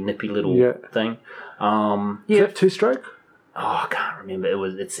a really nippy little thing. Is that 2-stroke? Oh, I can't remember.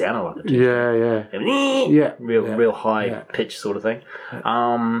 It sounded like a 2-stroke. Yeah. Real high pitch sort of thing.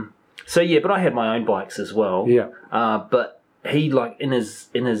 But I had my own bikes as well. Yeah. But he, like, in his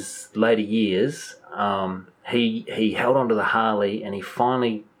later years, he held on to the Harley and he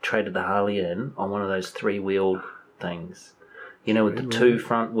finally traded the Harley in on one of those 3-wheeled things. With the 2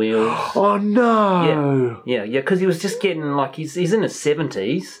 front wheels. Oh, no. Yeah, because he was just getting, like, he's in his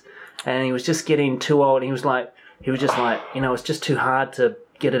 70s and he was just getting too old. And he was just like, it's just too hard to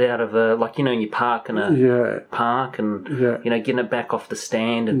get it out of you park in a park and, getting it back off the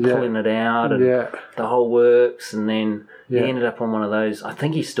stand and pulling it out and the whole works. And then he ended up on one of those. I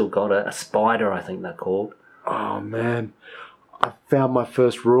think he's still got a Spider, I think they're called. Oh, man. I found my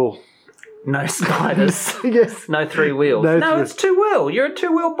first rule. No spiders. Yes. No 3 wheels. No, it's 2-wheel. You're a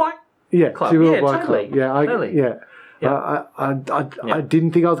 2-wheel bike club. 2-wheel bike totally. club. Yeah, totally. Yeah. I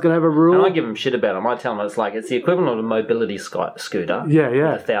didn't think I was going to have a rule. And I give him shit about him. I tell him it's the equivalent of a mobility scooter. Yeah.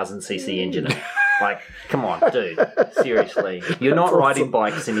 With a 1,000cc engine in it. Like, come on, dude. Seriously. You're not riding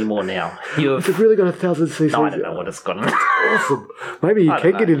bikes anymore now. It's really got a 1,000cc. I don't know what it's got. Awesome. Maybe you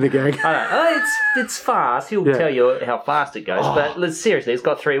can get in the gang. I don't know. It's fast. He'll tell you how fast it goes. But seriously, it's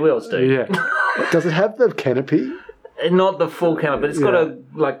got 3 wheels, dude. Yeah. Does it have the canopy? Not the full camera, but it's got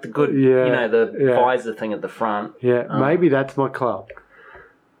the good, the visor thing at the front. Yeah, maybe that's my club.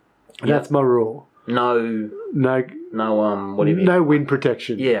 That's my rule. No, whatever. No wind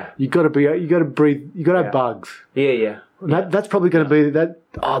protection. Yeah. You got to breathe. You got to have bugs. Yeah. That's probably going to be that.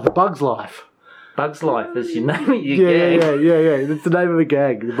 Oh, the Bug's Life. Bug's Life is your name of your gang. Yeah. That's the name of a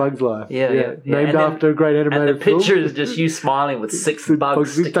gang, the Bug's Life. Yeah. Named after a great animated film. And the picture is just you smiling with 6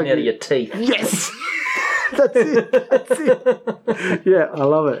 bugs sticking out of your teeth. Yes. That's it. Yeah, I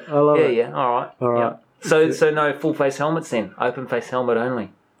love it. Yeah. All right. Yeah. So no full face helmets then. Open face helmet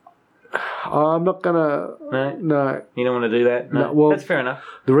only. I'm not gonna. No. You don't want to do that. No. Well, that's fair enough.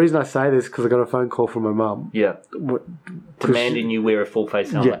 The reason I say this because I got a phone call from my mum. Yeah. Demanding you wear a full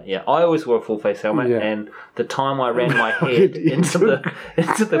face helmet. Yeah. I always wore a full face helmet, and the time I ran my head into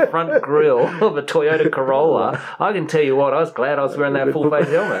the front grille of a Toyota Corolla, I can tell you what, I was glad I was wearing that full face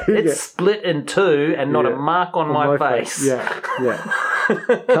helmet. It split in 2 and not a mark on my face. Yeah.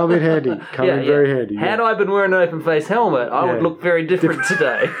 Come in handy. Very handy. Had I been wearing an open face helmet, I would look very different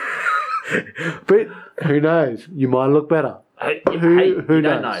today. But who knows? You might look better. Who knows? Don't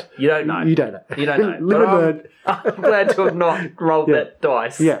know. You don't know. You don't know. Live and learn. I'm glad to have not rolled that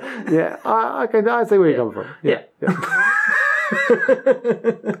dice. Yeah. I see where you're coming from. Yeah.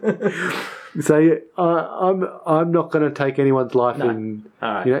 So I'm not going to take anyone's life in.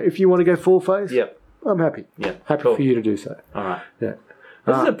 All right. If you want to go full face, I'm happy. Yeah. Happy for you to do so. All right. Yeah.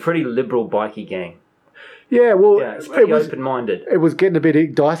 This is a pretty liberal bikie gang. Yeah, well, it's pretty open-minded. It was getting a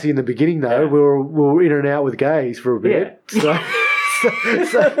bit dicey in the beginning, though. Yeah. We were in and out with gays for a bit. Yeah.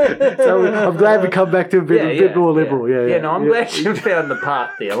 So I'm glad we come back to a bit more liberal. Yeah. I'm glad you found the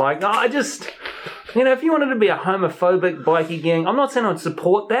path there. Like, I just, if you wanted to be a homophobic bikie gang, I'm not saying I'd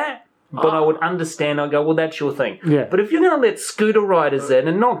support that. But I would understand. I'd go, well, that's your thing. Yeah. But if you're going to let scooter riders in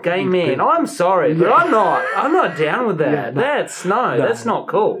and not gay men, I'm sorry, but I'm not down with that. Yeah, that's not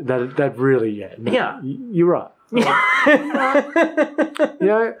cool. That really, you're right.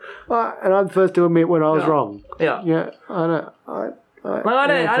 And I'm first to admit when I was wrong. Yeah. Yeah, I know. Like, I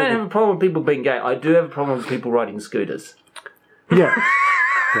don't have a problem with people being gay. I do have a problem with people riding scooters. Yeah.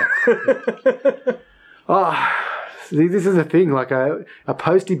 Oh, see, this is a thing. Like a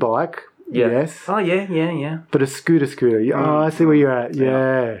postie bike. Yeah. Yes. Oh, yeah. But a scooter. Oh, I see where you're at.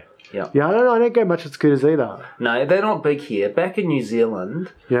 Yeah. Yeah. Yeah, I don't go much with scooters either. No, they're not big here. Back in New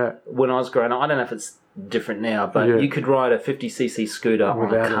Zealand, Yeah. when I was growing up, I don't know if it's different now, but Yeah. you could ride a 50cc scooter on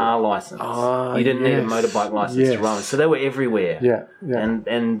Without a car license. Ah, you didn't need a yes. motorbike license Yes. to ride them. So they were everywhere. Yeah.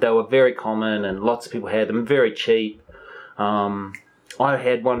 And they were very common, and lots of people had them, very cheap. I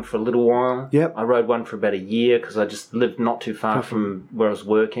had one for a little while. Yep. I rode one for about a year because I just lived not too far from where I was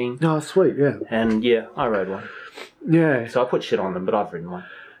working. Oh, sweet. Yeah. And yeah, I rode one. Yeah. So I put shit on them, but I've ridden one.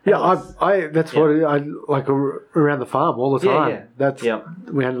 Yeah, that's what I like around the farm all the time. Yeah. That's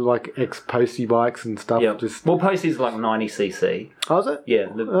we had like postie bikes and stuff. Yeah. Just Well, Postie's like 90cc. oh, was it? Yeah.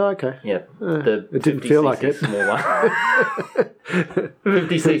 Oh, okay. Yeah. The it didn't feel like it. Small one.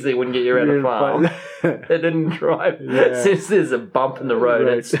 50cc wouldn't get you around a farm. It didn't drive. Yeah. Since there's a bump in the road,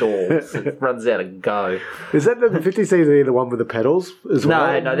 it stalls. It runs out of go. Is that the 50cc the one with the pedals as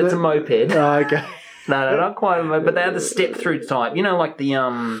well? No, that's a moped. Oh, okay. No, not quite a moped, but they have the step-through type. You know, like the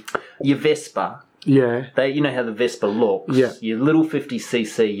your Vespa. Yeah. You know how the Vespa looks. Yeah. Your little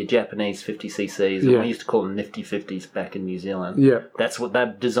 50cc, your Japanese 50cc's. Yeah. We used to call them nifty 50s back in New Zealand. Yeah. That's what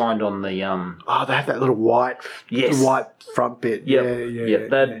they've designed on the Oh, they have that little white front bit. Yeah.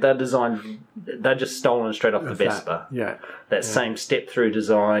 They're designed. They're just stolen straight off the Vespa. That Same step-through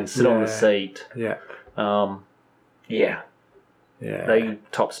design. Sit on the seat. Yeah. Yeah. Yeah. They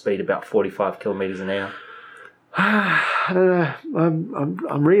top speed about 45 kilometres an hour. I don't know.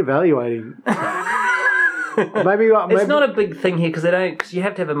 I'm reevaluating. maybe It's not a big thing here because you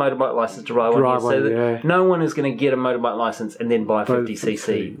have to have a motorbike license to ride one here. So no one is going to get a motorbike license and then buy a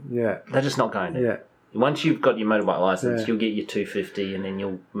 50cc. Yeah. They're just not going to. Yeah. Once you've got your motorbike license, you'll get your 250 and then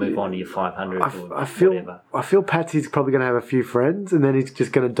you'll move on to your 500 I feel Patsy's probably going to have a few friends and then he's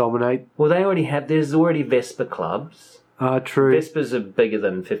just going to dominate. Well, there's already Vespa clubs. True. Vespas are bigger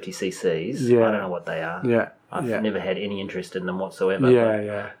than 50cc's. Yeah. I don't know what they are. Yeah. I've never had any interest in them whatsoever.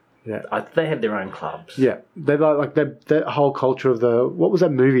 Yeah. They have their own clubs. Yeah. They like that whole culture of what was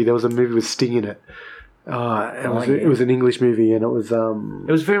that movie? There was a movie with Sting in it. It was an English movie and it was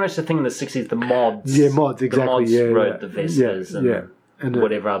It was very much the thing in the 60s, the mods. Yeah, mods, exactly. The mods rode the Vespas and and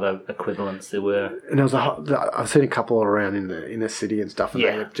whatever other equivalents there were. And there was I've seen a couple around in the city and stuff and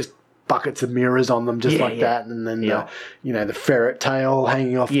they had just buckets of mirrors on them just that, and then the ferret tail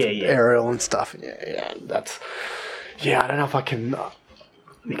hanging off the aerial and stuff. I don't know if I can.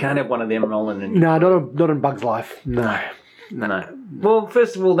 You can't have one of them rolling in. No, not in Bug's Life. No. Well,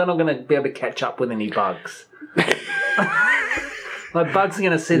 first of all, they're not going to be able to catch up with any bugs. Like bugs are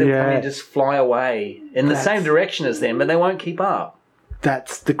going to see them come in and just fly away in the same direction as them, but they won't keep up.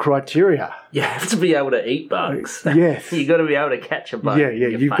 That's the criteria. You have to be able to eat bugs. Yes. You've got to be able to catch a bug. Yeah.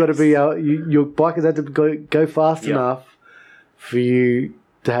 You've got to be able. Your bikers have to go fast enough for you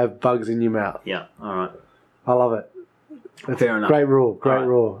to have bugs in your mouth. Yeah. All right. I love it. Fair enough. Great rule.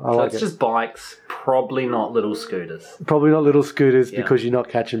 I like it. It's just bikes, probably not little scooters. Probably not little scooters because you're not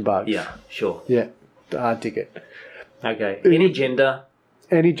catching bugs. Yeah. Sure. Yeah. I dig it. Okay. Any gender.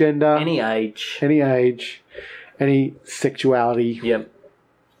 Any gender. Any age. Any sexuality. Yep.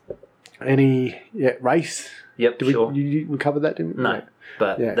 Any race. Yep, sure. We covered that, didn't we? No,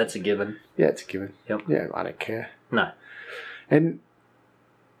 but that's a given. Yeah, it's a given. Yep. Yeah, I don't care. No. And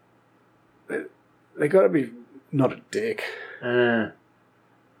they got to be not a dick. How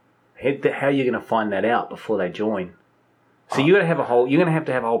are you going to find that out before they join? So you're going to have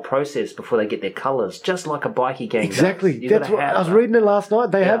to have a whole process before they get their colours, just like a bikie gang. Exactly. That's what I was reading it last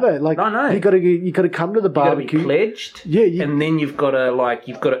night. They have it. Like I know. You got to come to the barbecue. You got to be pledged. Yeah. And then you've got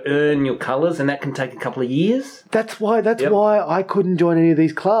to earn your colours, and that can take a couple of years. That's why I couldn't join any of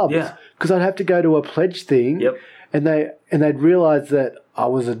these clubs. Yeah. Because I'd have to go to a pledge thing. Yep. And they'd realise that I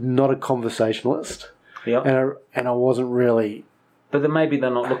was not a conversationalist. Yep. And I wasn't really. But then maybe they're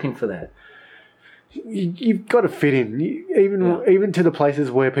not looking for that. You've got to fit in, even to the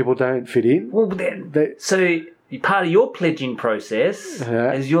places where people don't fit in. Well, then, so part of your pledging process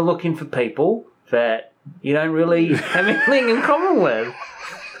is you're looking for people that you don't really have anything in common with.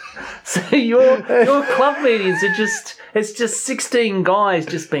 So your club meetings are it's just 16 guys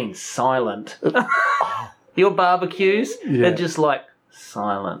just being silent. Your barbecues are just like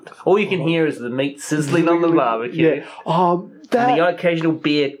silent. All you can hear is the meat sizzling on the barbecue. Yeah. And the occasional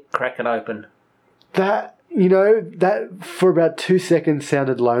beer cracking open. That for about 2 seconds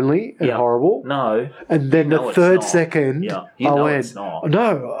sounded lonely and horrible. No. And then the third second, I went, it's not.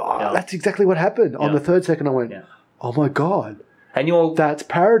 no, that's exactly what happened. On the third second, I went, oh my God, And your That's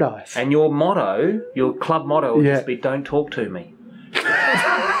paradise. and your motto, your club motto, will Yeah. just be "Don't talk to me."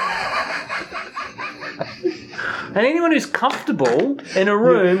 And anyone who's comfortable in a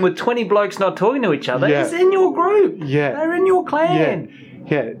room with 20 blokes not talking to each other Yeah. is in your group. Yeah. They're in your Yeah. clan.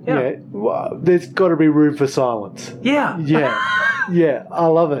 Yeah. Well, there's got to be room for silence. Yeah. Yeah. Yeah. I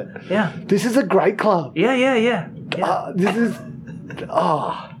love it. Yeah. This is a great club. Yeah. This is.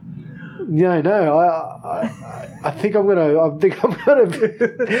 Oh. No. I think I'm gonna. I've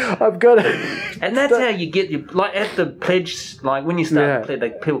got to. And that's how you get your, like, at the pledge, like, when you start Yeah. the pledge,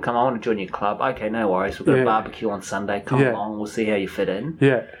 like, people come, "I want to join your club." Okay, no worries. We've got Yeah. a barbecue on Sunday. Come Yeah. along. We'll see how you fit in.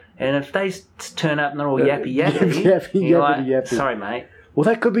 Yeah. And if they turn up and they're all yappy, Yappy, you're like, yappy. "Sorry, mate." Well,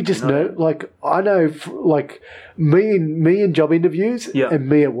 that could be just like I know, like me in job interviews Yeah. and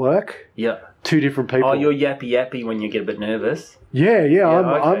me at work, Yeah. two different people. Oh, you're yappy when you get a bit nervous. Yeah. okay.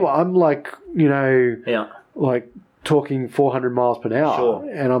 I'm like Yeah. like talking 400 miles per hour, Sure.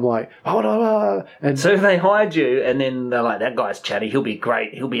 and I'm like, oh no, and So if they hired you, and then they're like, "That guy's chatty. He'll be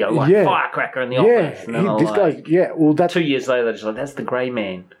great. He'll be a Yeah. firecracker in the yeah, office." And then they're this like, guy's well, that's 2 years later, they're just like, "That's the grey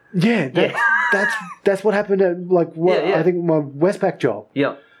man." that's what happened at Yeah. I think my Westpac job.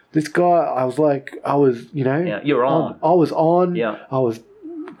 Yeah. This guy, I was Yeah, you're on. I was on. Yeah. I was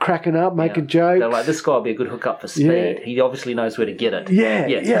cracking up, making Yeah. jokes. They're like, "This guy will be a good hookup for speed. Yeah. He obviously knows where to get it." Yeah,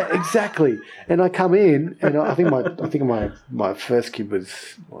 exactly. And I come in, and I think my first kid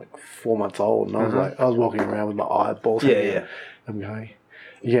was like 4 months old, and I was walking around with my eyeballs. Yeah, hanging yeah. out. I'm going,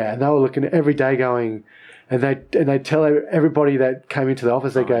 yeah, and they were looking every day, going, and they tell everybody that came into the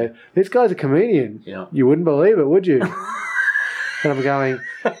office, they go, "This guy's a comedian. Yeah. You wouldn't believe it, would you?" And I'm going,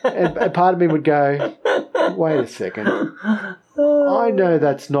 and part of me would go, "Wait a second. I know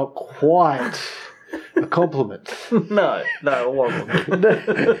that's not quite a compliment." No, it wasn't.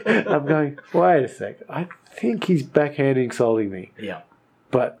 I'm going, wait a second. I think he's backhanding salting me. Yeah.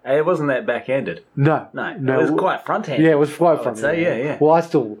 But It wasn't that backhanded. no. No. It was quite front-handed. Yeah, it was quite I fun. would say, yeah. Well, I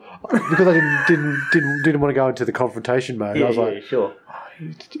still, because I didn't want to go into the confrontation mode. Yeah, I was yeah, like, sure.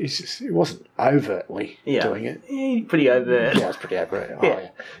 it wasn't overtly doing it. Yeah, pretty overt. Yeah, it was pretty overt. Oh,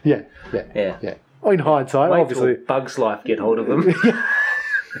 Yeah. yeah. Oh, in hindsight, Wait obviously. till Bugs Life get hold of him.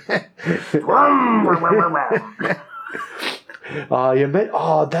 Oh, yeah, mate.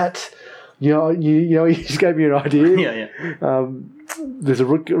 Oh, that's, you just gave me an idea. Yeah. There's a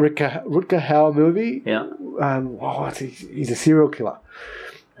Rutger Hauer movie. Yeah. He's a serial killer.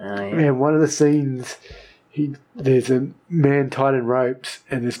 Yeah. And one of the scenes, there's a man tied in ropes,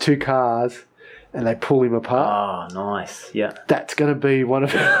 and there's two cars, and they pull him apart. Oh, nice. Yeah. That's going to be one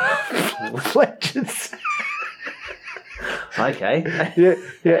of Fletcher's. Okay.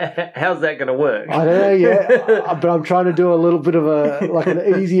 Yeah. How's that going to work? I don't know yet, but I'm trying to do a little bit of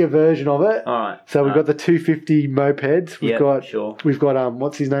an easier version of it. All right. So we've got the 250 mopeds. We've got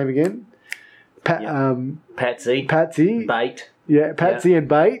what's his name again? Patsy. Patsy. Bait. Yeah, Patsy and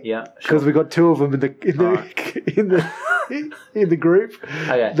Bait. Yeah. Because we've got two of them in the group.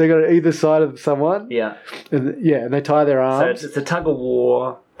 Okay. They got either side of someone. Yeah. And they tie their So arms. it's a tug of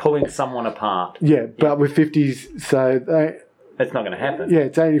war pulling someone apart. Yeah, but with 50s, so That's not going to happen.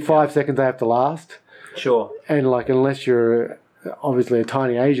 it's only 5 seconds they have to last. Sure. And unless you're obviously a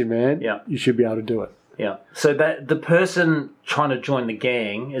tiny Asian man, Yeah. you should be able to do it. Yeah. So that the person trying to join the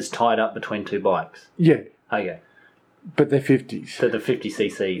gang is tied up between two bikes. Yeah, Okay. but they're 50s. So the 50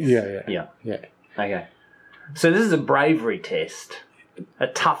 cc's. Yeah. Okay. So this is a bravery test, a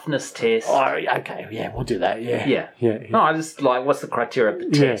toughness test. Oh, okay, yeah, we'll do that. Yeah. No, I just like, what's the criteria of the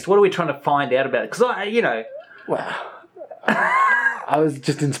Yeah. test? What are we trying to find out about it? Because Wow. I was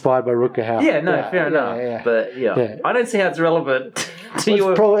just inspired by Rutger Hauer. yeah, no, fair enough. Yeah. But Yeah. I don't see how it's relevant to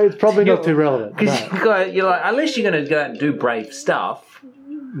your. It's probably not too relevant. Because No. you're like, unless you're going to go out and do brave stuff.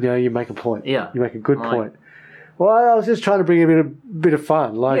 No, you make a point. Yeah. You make a good Like- point. Well, I was just trying to bring a bit of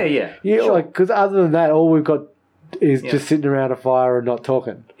fun. Yeah. Sure. because other than that, all we've got is just sitting around a fire and not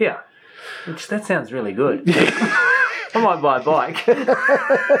talking. Yeah. Which, that sounds really good. I might buy a bike.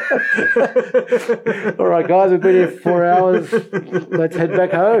 All right, guys, we've been here 4 hours. Let's head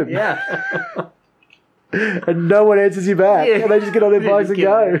back home. Yeah. And no one answers you back. Yeah. And they just get on their bikes and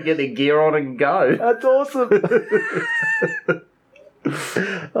go. Get their gear on and go. That's awesome.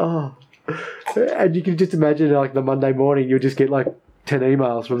 Oh. And you can just imagine, the Monday morning, you'll just get 10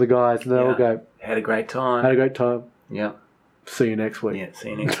 emails from the guys, and they'll all go, Had a great time. had a great time. Yeah. See you next week. Yeah,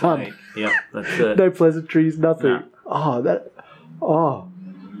 see you next Done. week. Yeah, that's it. No pleasantries, nothing. No.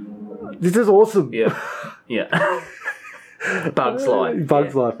 This is awesome. Yeah. Yeah. Bugs Life.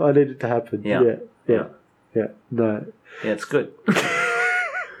 Bugs Life. I need it to happen. Yeah. Yeah. No. Yeah, it's good.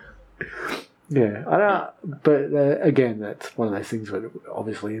 Yeah, I don't. But again, that's one of those things that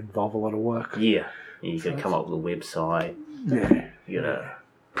obviously involve a lot of work. Yeah. You got to come up with a website. Yeah, You got to,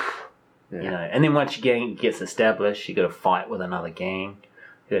 yeah. you know, and then once your gang gets established, you got to fight with another gang.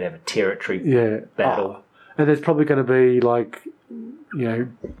 You got to have a territory Yeah. battle. Oh, and there's probably going to be like,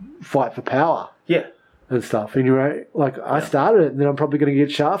 fight for power Yeah. and stuff. And you're like, I started it, and then I'm probably going to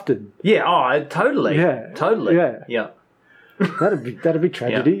get shafted. Yeah. Oh, totally. Yeah. Totally. Yeah. Yeah. That'd be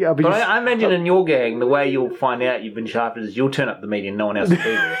tragedy. Yeah. I'll be But I imagine in your gang, the way you'll find out you've been shafted is you'll turn up the meeting and no one else will be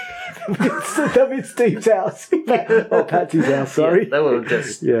there. that'd be Steve's house. Or Patsy's house. Sorry. Yeah, they will have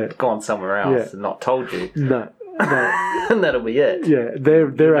just Yeah. gone somewhere else Yeah. and not told you. No. And that'll be it. Yeah, they're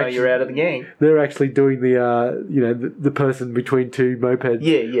You know actually you're out of the gang. they're actually doing the the person between two mopeds.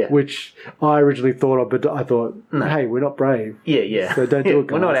 Yeah, yeah. Which I originally thought of, but I thought, No. hey, we're not brave. Yeah, yeah. So don't do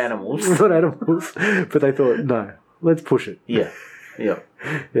it, We're not guys. animals. We're not animals. But they thought, no, let's push it. Yeah. Yeah.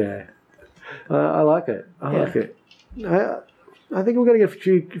 Yeah, I like it. I Yeah. like it. I think we're going to get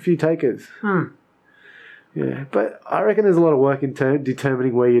a few takers. Yeah, but I reckon there's a lot of work in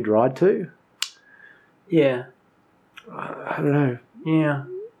determining where you'd ride to. Yeah. I don't know. Yeah.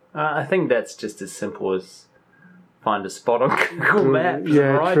 I think that's just as simple as find a spot on Google Maps. Yeah,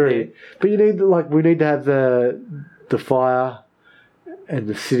 and ride true. there. But we need to have the fire and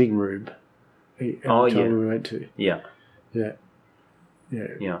the sitting room. Every Oh, time yeah. we went to. Yeah. Yeah. Yeah.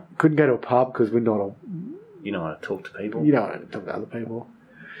 Yeah. Couldn't go to a pub because we're not You know how to talk to people. you don't talk to other people.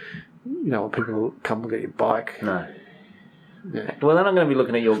 You know when people come look at your bike. No. Yeah. Well, they're not going to be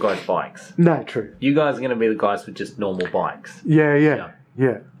looking at your guys' bikes. No, true. You guys are going to be the guys with just normal bikes. Yeah. Yeah.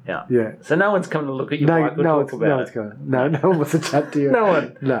 Yeah. So no one's coming to look at your bike or talk about it. No one wants to chat to you. No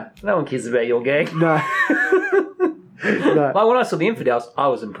one. No. No one cares about your gang. No. No. Like when I saw the Infidels, I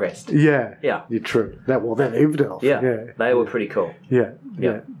was impressed. Yeah. Yeah. You're true. They're infidels. Yeah. Yeah. They were pretty cool. Yeah.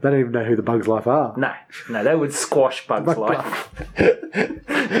 Yeah. They don't even know who the Bugs Life are. No, they would squash Bugs Life.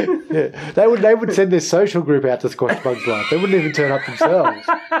 Yeah. They would send their social group out to squash Bugs Life. They wouldn't even turn up themselves.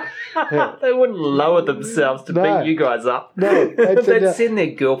 They wouldn't lower themselves to No. beat you guys up. No, They'd send their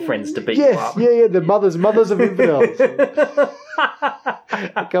girlfriends to beat you Yes, up. yeah, the mothers of infidels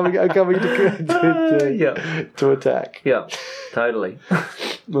are coming to attack. Yeah, totally.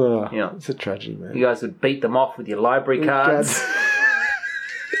 Oh, Yeah. It's a tragedy, man. You guys would beat them off with your library cards.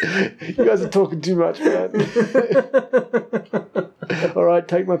 You guys are talking too much, man. All right,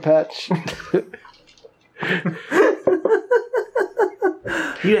 take my patch.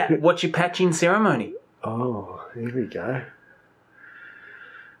 Yeah, what's your patching ceremony? Oh, here we go.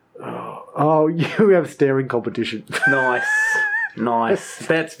 Oh, you have a staring competition. Nice.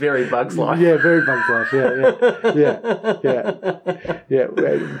 That's very Bugs Life. Yeah, very Bugs Life. Yeah.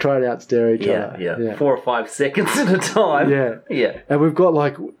 We're trying to outstare each other. Yeah. 4 or 5 seconds at a time. Yeah. And we've got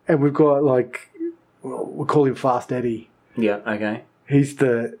we call him Fast Eddie. Yeah, okay. He's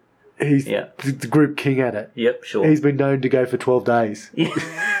the group king at it. Yep, sure. He's been known to go for 12 days. Yeah,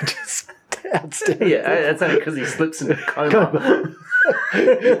 Just outstanding. that's only because he slips into coma.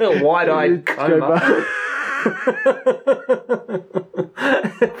 A wide-eyed coma.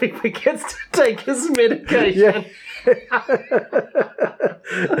 He forgets to take his medication.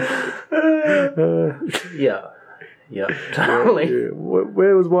 Yeah, totally. Yeah.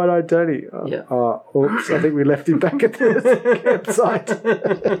 Where was Wide-Eyed Tony? Yeah. Oops, I think we left him back at the campsite.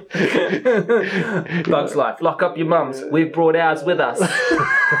 Bugs Life, lock up your mums. We've brought ours with us.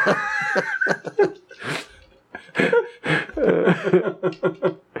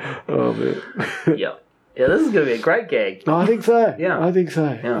 Oh, man. Yeah, this is going to be a great gag. I think so. Yeah. I think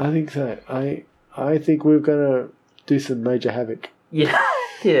so. Yeah. I think so. I think we're going to do some major havoc.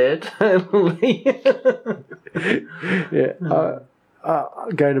 Yeah, totally. Yeah. Go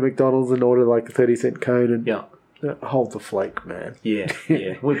to McDonald's and order like a 30-cent cone and Yeah. Hold the flake, man. Yeah.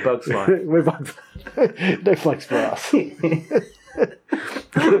 With Bugs Life. We're bugs. No flakes for us.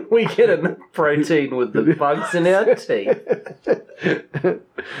 We get enough protein with the bugs in our teeth.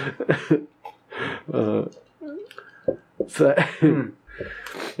 So,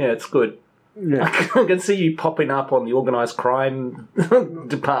 Yeah, it's good. yeah. I can see you popping up on the organised crime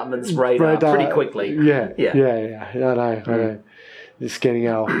department's radar pretty quickly. Yeah. Yeah. I know. Just scanning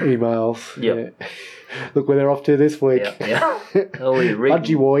our emails. Yep. Yeah. Look where they're off to this week. Yeah. Oh, we're Budgie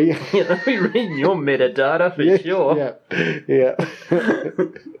reading, boy. we're reading your metadata for sure. Yeah.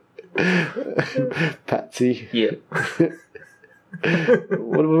 Patsy. Yeah.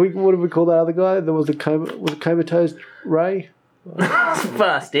 What do we call that other guy? There was a comatose Ray.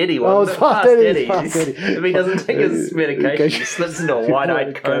 Fast Eddie. Oh, it's Fast Eddie. If he doesn't take his medication, he slips into a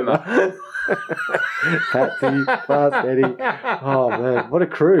wide-eyed coma. Patsy plus Eddie. Oh man, what a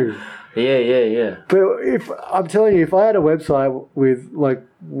crew! Yeah. But if I'm telling you, if I had a website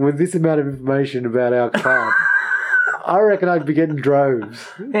with this amount of information about our club, I reckon I'd be getting droves.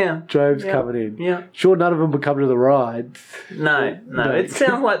 Yeah. Droves coming in. Yeah. Sure, none of them would come to the rides. No. It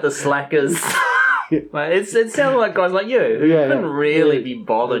sounds like the slackers. Like, it sounds like guys like you who couldn't really be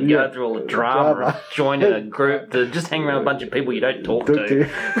bothered going through all the drama of joining a group to just hang around a bunch of people you don't talk to.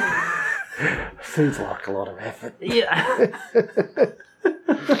 Seems like a lot of effort. Yeah.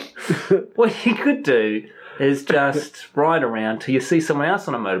 What you could do is just ride around till you see someone else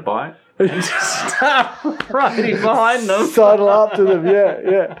on a motorbike and just start riding behind them. Sidle up to them,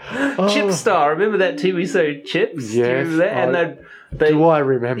 yeah. Chip Star, remember that TV show Chips? Yes. Do you remember that? And do I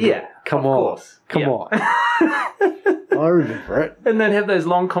remember? Yeah. Come of on. Course. Come on. I remember it. And they'd have those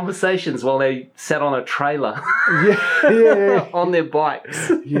long conversations while they sat on a trailer Yeah. on their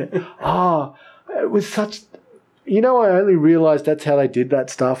bikes. Yeah. Oh, it was such. I only realised that's how they did that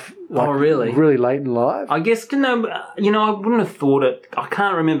stuff. Oh, really? Really late in life. I guess, I wouldn't have thought it. I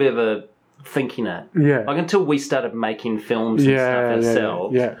can't remember ever thinking it. Yeah. Like until we started making films and stuff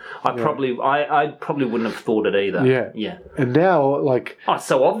ourselves. Yeah. I probably wouldn't have thought it either. Yeah. Yeah. And now, Oh, it's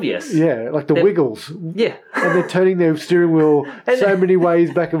so obvious. yeah, like the Wiggles. Yeah. And they're turning their steering wheel so many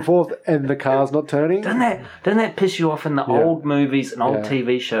ways back and forth, and the car's not turning. Doesn't that piss you off in the old movies and old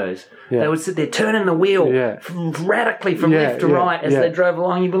TV shows? Yeah. They would sit there turning the wheel radically from left to right as they drove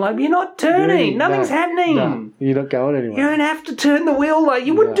along. You'd be like, "You're not turning. Nothing's happening. No, you're not going anywhere." You don't have to turn the wheel. Like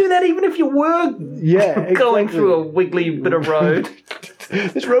you wouldn't do that even if you were going through a wiggly bit of road.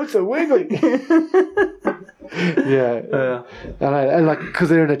 This road's so wiggly. And like because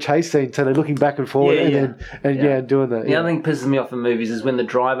they're in a chase scene, so they're looking back and forward, and doing that. The other thing that pisses me off in movies is when the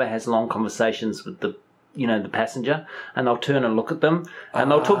driver has long conversations with the passenger, and they'll turn and look at them,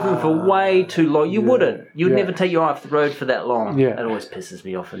 and they'll talk to them for way too long. You wouldn't. You'd never take your eye off the road for that long. Yeah. It always pisses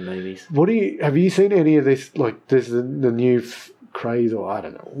me off in movies. Have you seen any of this? Like, there's the new craze, or I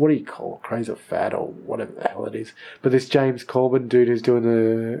don't know, what do you call it? Craze or fad or whatever the hell it is. But this James Corbin dude who's doing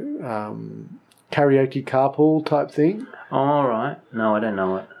the karaoke carpool type thing. All right. No, I don't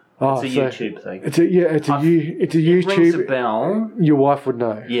know it. It's a YouTube thing. It's a YouTube. It rings a bell. Your wife would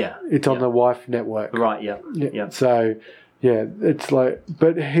know. Yeah. It's on the Wife Network. Right, yeah. So, it's like,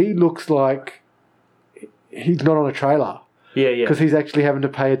 but he looks like he's not on a trailer. Yeah. Because he's actually having to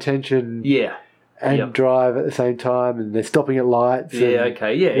pay attention. Yeah. And drive at the same time, and they're stopping at lights. Yeah,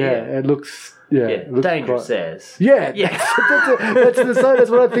 okay, yeah. It looks, it looks dangerous as. Yeah. That's the same. That's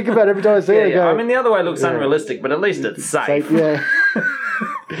what I think about every time I see it. I mean, the other way looks unrealistic, but at least it's safe. Yeah.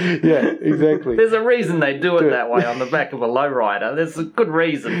 Yeah, exactly. There's a reason they do it that way on the back of a lowrider. There's a good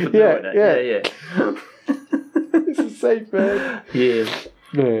reason for doing it. Yeah. This is safe, man. Yeah.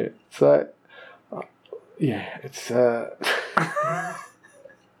 Yeah. So, it's. I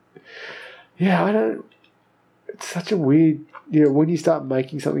don't. It's such a weird. When you start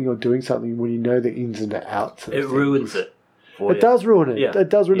making something or doing something, when you know the ins and the outs, it ruins it. It does ruin it. Yeah. It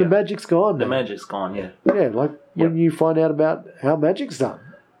does ruin the magic's gone. The magic's gone. Yeah. Yeah, like when you find out about how magic's done.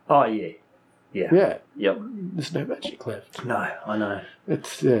 Oh yeah. Yeah. Yeah. Yep. There's no magic left. No, I know.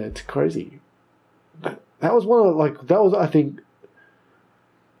 It's crazy. That was I think.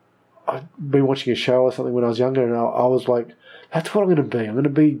 I'd been watching a show or something when I was younger, and I was like, "That's what I'm going to be. I'm going to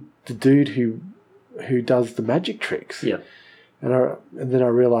be the dude who does the magic tricks." Yeah. And then I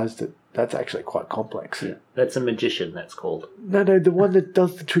realised that that's actually quite complex. Yeah. That's a magician. That's called. No, the one that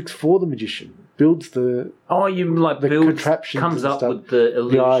does the tricks for the magician builds the. Oh, you like the builds contraptions comes and up stuff. with the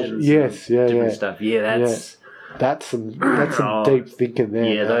illusions. Different stuff. Yeah, that's some deep thinking there.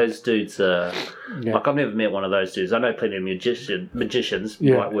 Yeah, those dudes are like I've never met one of those dudes. I know plenty of magicians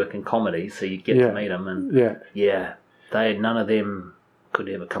who like work in comedy, so you get to meet them, and none of them could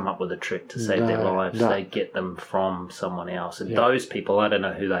ever come up with a trick to save their lives. No. They get them from someone else, and those people, I don't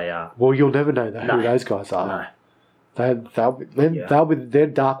know who they are. Well, you'll never know who those guys are. No. They're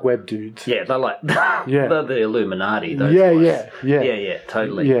dark web dudes. Yeah, they're like they're the Illuminati. Those guys. Yeah,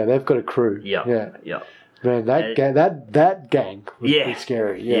 totally. Yeah, they've got a crew. Yeah. Man, that gang would be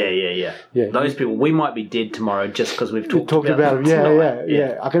scary. Yeah. Those people, we might be dead tomorrow just because we've talked about them.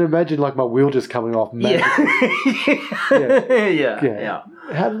 Yeah. I can imagine like my wheel just coming off. Yeah.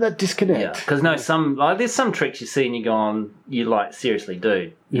 How did that disconnect? Yeah, because there's some tricks you see and you go on, you like, seriously,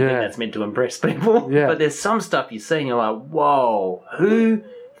 dude. You think that's meant to impress people? Yeah. But there's some stuff you see and you're like, whoa, who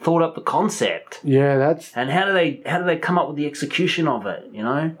thought up the concept? Yeah, that's. And how do they come up with the execution of it? You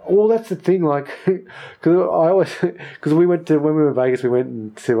know? Well, that's the thing. Like, because we went to when we were in Vegas, we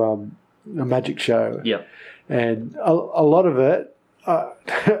went to a magic show. Yeah. And a lot of it,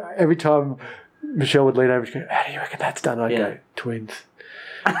 every time Michelle would lean over, she'd go, "How do you reckon that's done?" I'd go, "Twins."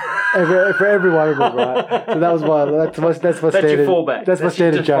 For every one of them, right? So that was that's my standard. your fallback. That's my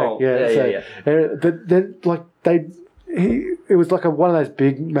standard joke. Yeah. But then, like it was like one of those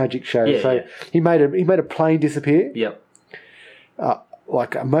big magic shows. Yeah, so yeah. he made a plane disappear. Yep.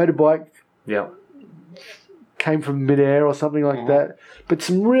 Like a motorbike Yep. came from midair or something like that. But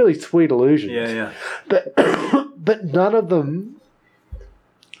some really sweet illusions. Yeah. But none of them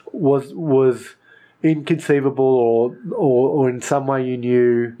was inconceivable or in some way you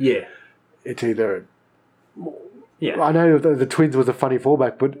knew Yeah. it's either. Yeah. I know the Twins was a funny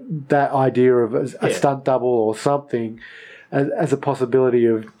fallback, but that idea of a stunt double or something as a possibility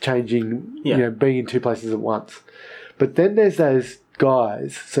of changing, being in two places at once. But then there's those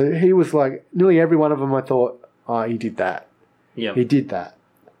guys. So he was like, nearly every one of them I thought, he did that. Yeah. He did that.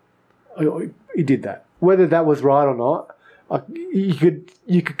 He did that. Whether that was right or not, you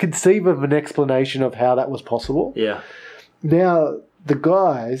could conceive of an explanation of how that was possible. Yeah. Now the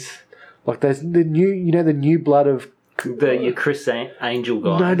guys, like there's the new blood of Your Chris Angel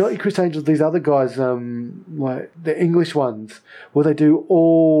guys. no, not your Chris Angels. These other guys, like the English ones, where they do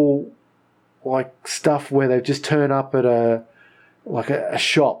all like stuff where they just turn up at a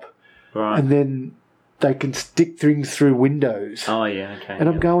shop, Right. and then they can stick things through windows. Oh yeah. Okay. And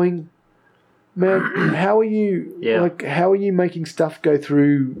I'm going, man, how are you? Yeah. Like, how are you making stuff go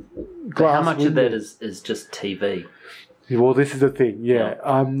through glass? How much of that windows? is just TV? Well, this is the thing. Yeah.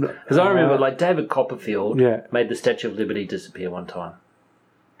 Because I remember, like David Copperfield Yeah. made the Statue of Liberty disappear one time.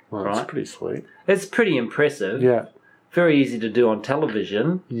 Well, right. that's pretty sweet. It's pretty impressive. Yeah. Very easy to do on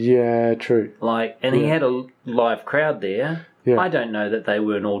television. Yeah. True. And he had a live crowd there. Yeah. I don't know that they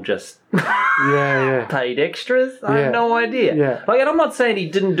weren't all just Yeah. paid extras. I Yeah. have no idea. Yeah. And I'm not saying he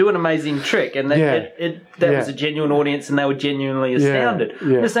didn't do an amazing trick, and that Yeah. was a genuine audience, and they were genuinely astounded.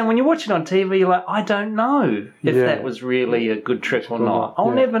 Yeah. I'm just saying, when you watch it on TV, you're like, I don't know if Yeah. that was really a good trick or not. I'll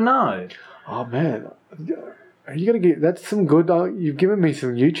Yeah. never know. Oh man, are you gonna get? That's some good. You've given me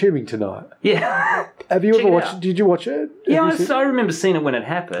some YouTubing tonight. Yeah. Have you Check ever it watched? out. Did you watch it? Yeah, Have you seen I remember seeing it when it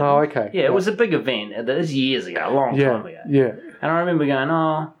happened. Oh, okay. Yeah, it was a big event. It was years ago, a long it? time ago. Yeah. And I remember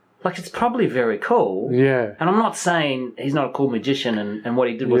going, it's probably very cool. Yeah. And I'm not saying he's not a cool magician and what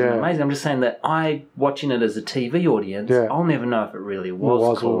he did wasn't Yeah. amazing. I'm just saying that watching it as a TV audience, Yeah. I'll never know if it really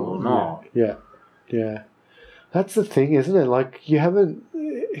was cool or not. Yeah. Yeah. That's the thing, isn't it? Like he hasn't.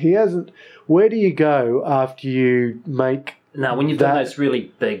 Where do you go after you make? No, when you've done those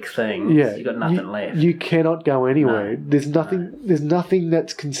really big things, Yeah, you've got nothing left. You cannot go anywhere. No. There's nothing. There's nothing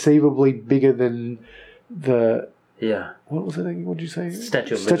that's conceivably bigger than the. Yeah. What was it? What did you say?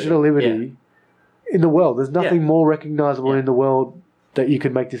 Statue of Statue of Liberty. In the world, there's nothing more recognisable in the world that you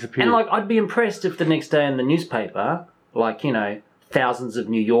could make disappear. And I'd be impressed if the next day in the newspaper, thousands of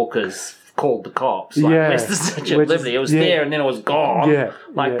New Yorkers called the cops. Where's the Statue of Liberty? It was there and then it was gone. Yeah.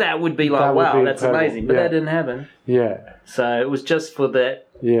 That would be like, That would wow, be that's incredible. amazing. But that didn't happen. Yeah. So it was just for that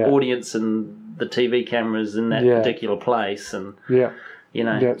Yeah. audience and the TV cameras in that particular place, and Yeah.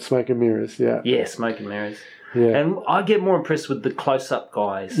 Yeah, smoke and mirrors. Yeah. smoke and mirrors. Yeah. And I get more impressed with the close-up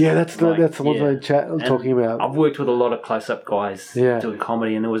guys. Yeah, that's the one I'm And talking about. I've worked with a lot of close-up guys doing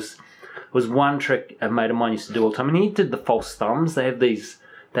comedy, and there was one trick a mate of mine used to do all the time, and he did the false thumbs.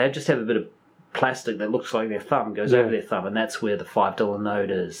 They just have a bit of plastic that looks like their thumb goes over their thumb, and that's where the $5 note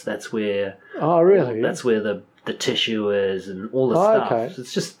is. That's where that's where the tissue is, and all the stuff. Okay.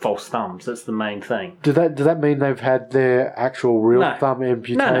 It's just false thumbs. That's the main thing. Does that mean they've had their actual real No. thumb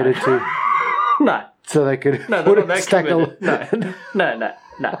amputated No. No. so they could No, put they're it not stack that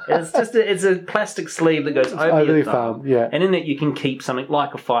No. It's just it's a plastic sleeve that goes over your thumb. Yeah. And in it you can keep something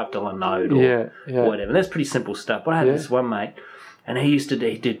like a $5 note or whatever. That's pretty simple stuff. But I had this one mate, and he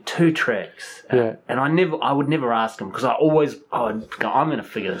did two tricks. Yeah. And I would never ask him, because I would go, I'm going to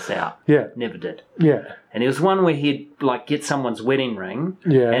figure this out. Yeah. Never did. Yeah. And it was one where he'd get someone's wedding ring.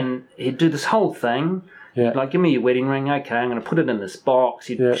 Yeah. And he'd do this whole thing. Yeah. Give me your wedding ring. Okay, I'm going to put it in this box.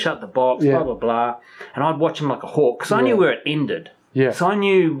 He'd shut the box, blah, blah, blah. And I'd watch him like a hawk, because I knew where it ended. Yeah. So I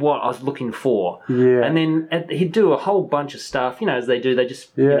knew what I was looking for. Yeah. And then he'd do a whole bunch of stuff, as they do. They just,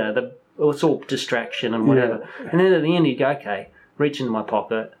 it's all distraction and whatever. Yeah. And then at the end, he'd go, okay, reach into my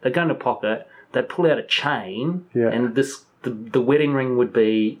pocket. They'd go in the pocket. They'd pull out a chain. Yeah. And the wedding ring would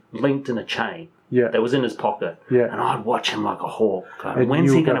be linked in a chain. Yeah. That was in his pocket. Yeah. And I'd watch him like a hawk. And When's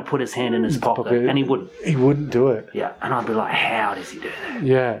you he would going to go, put his hand in his pocket? And he wouldn't. He wouldn't do it. Yeah. And I'd be like, how does he do that?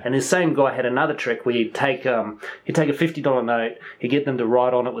 Yeah. And the same guy had another trick where he'd take a $50 note, he'd get them to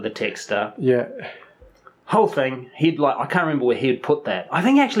write on it with a texter. Yeah. Whole thing, I can't remember where he'd put that. I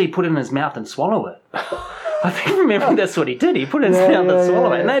think actually he put it in his mouth and swallow it. I think remember that's what he did. He put his down to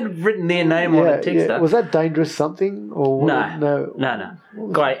swallow it, and they'd written their name on a texter. Was that Dangerous something or no?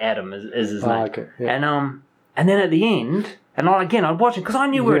 Guy Adam is his name. Okay, yeah. And then at the end, and I'd watch it because I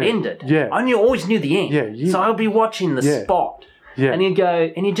knew where it ended. Yeah. I always knew the end. Yeah, so I'd be watching the spot. Yeah. And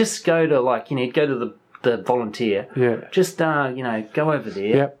he'd just go to he'd go to the volunteer. Yeah. Just go over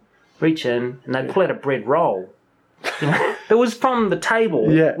there. Yep. Reach in, and they'd pull out a bread roll. It was from the table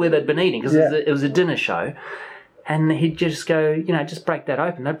where they'd been eating because it was a dinner show. And he'd just go, just break that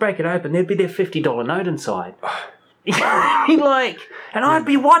open. They'd break it open. There'd be their $50 note inside. And I'd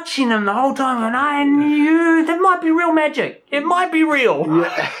be watching them the whole time, and I knew that might be real magic. It might be real.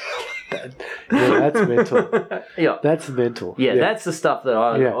 Yeah. That's mental. Yeah. That's mental. Yeah, that's the stuff that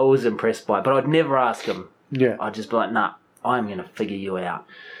I was impressed by. But I'd never ask them. Yeah. I'd just be like, nah, I'm going to figure you out.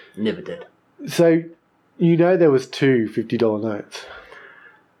 Never did. So, there was two $50 notes.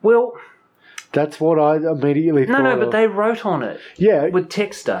 Well, that's what I immediately thought. No, but they wrote on it. Yeah. With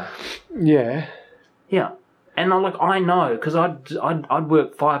Texter. Yeah. Yeah. And I know, because I'd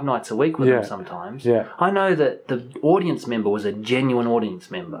work 5 nights a week with them sometimes. Yeah. I know that the audience member was a genuine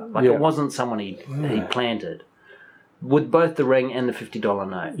audience member. It wasn't someone he planted. With both the ring and the $50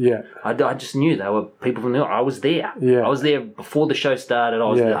 note. Yeah. I just knew they were people from New York. I was there. Yeah. I was there before the show started. I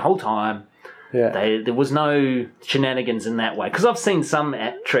was there the whole time. Yeah. There was no shenanigans in that way. Because I've seen some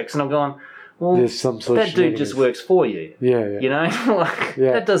tricks and I've gone, well, there's some sort of that dude just works for you. Yeah.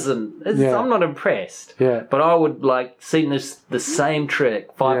 That doesn't... I'm not impressed. Yeah. But I would, seen the same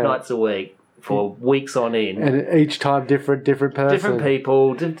trick 5 nights a week for weeks on end. And each time different person. Different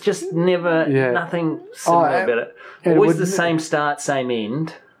people. Just never... Nothing similar about it. Always the same start, same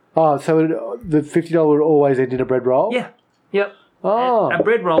end. Oh, so the $50 would always end in a bread roll? Yeah. Yep. Oh. A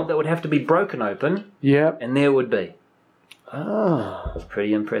bread roll that would have to be broken open. Yep. And there it would be. Oh. It's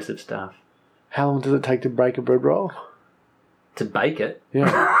pretty impressive stuff. How long does it take to break a bread roll? To bake it?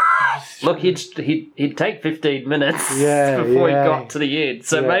 Yeah. Look, he'd take 15 minutes before he got to the end.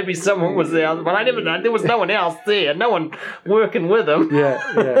 So maybe someone was there, but I never know. There was no one else there. No one working with him. Yeah.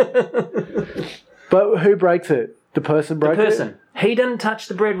 But who breaks it? The person broke it? The person. He didn't touch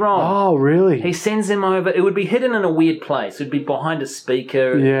the bread roll. Oh, really? He sends him over. It would be hidden in a weird place. It would be behind a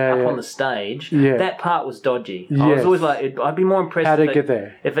speaker up on the stage. Yeah. That part was dodgy. I was always I'd be more impressed How did it get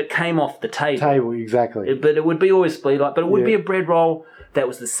there? If it came off the table. Exactly. But it would be always be but it would be a bread roll that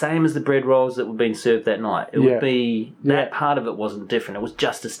was the same as the bread rolls that were being served that night. It would be, that part of it wasn't different. It was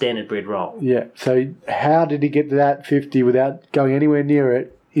just a standard bread roll. Yeah. So how did he get to that 50 without going anywhere near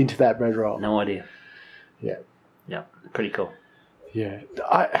it into that bread roll? No idea. Yeah. Yeah. Pretty cool. Yeah.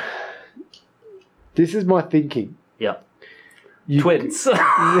 This is my thinking. Yeah. Twins. Yes,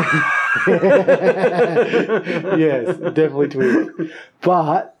 definitely twins.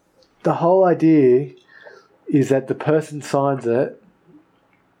 But the whole idea is that the person signs it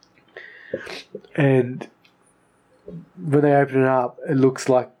and when they open it up, it looks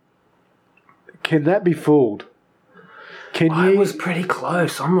like... Can that be fooled? I was pretty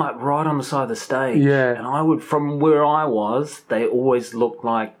close. I'm right on the side of the stage. Yeah. And from where I was, they always looked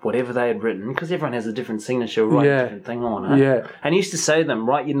like whatever they had written, because everyone has a different signature, write a different thing on it. Yeah. And he used to say to them,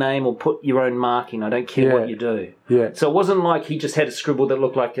 write your name or put your own marking. I don't care what you do. Yeah. So it wasn't like he just had a scribble that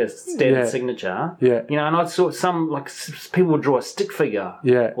looked like a standard signature. Yeah. And I saw some, people would draw a stick figure.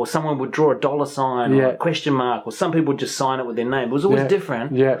 Yeah. Or someone would draw a dollar sign or a question mark, or some people would just sign it with their name. It was always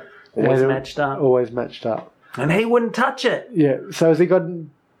different. Yeah. Always matched up. Always matched up. And he wouldn't touch it. Yeah. So has he got...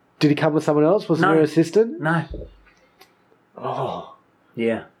 Did he come with someone else? Was there an assistant? No. Oh.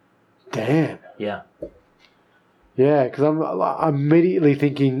 Yeah. Damn. Yeah. Yeah, because I'm immediately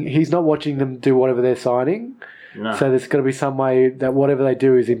thinking he's not watching them do whatever they're signing. No. So there's got to be some way that whatever they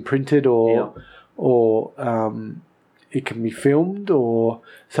do is imprinted or it can be filmed or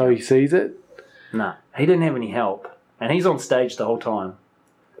so he sees it. No. He didn't have any help. And he's on stage the whole time.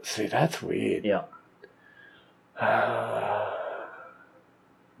 See, that's weird. Yeah.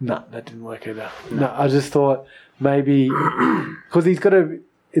 No, that didn't work either. No, I just thought maybe because it's got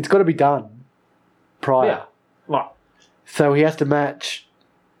to be done prior. Yeah. Right. So he has to match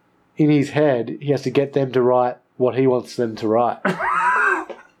in his head. He has to get them to write what he wants them to write.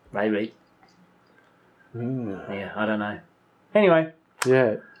 Maybe. Yeah, I don't know. Anyway.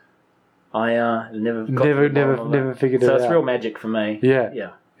 Yeah. I never figured it out. So it's real magic for me. Yeah.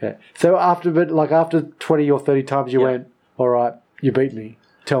 Yeah. Yeah. So after 20 or 30 times you went, all right, you beat me.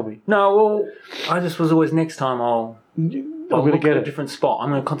 Tell me. No, well, I just was always next time I'll going to get a different spot. I'm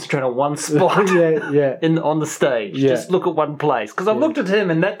going to concentrate on one spot. yeah. On the stage. Yeah. Just look at one place. Because I've looked at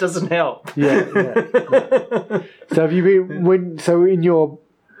him and that doesn't help. Yeah. So have you been, in your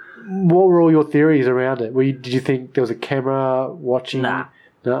what were all your theories around it? Did you think there was a camera watching? Nah.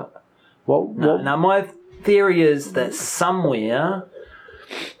 No. What? Now, my theory is that somewhere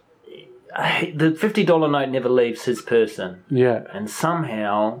the $50 note never leaves his person. Yeah. And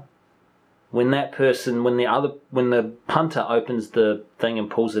somehow, when the punter opens the thing and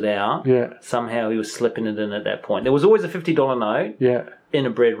pulls it out, Yeah. somehow he was slipping it in at that point. There was always a $50 note Yeah. in a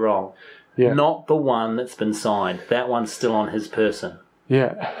bread roll. Yeah. Not the one that's been signed. That one's still on his person.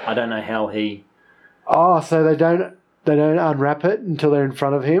 Yeah. I don't know how he... Oh, so they don't unwrap it until they're in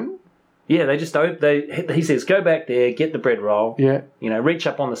front of him? Yeah, they just he says, go back there, get the bread roll. Yeah. Reach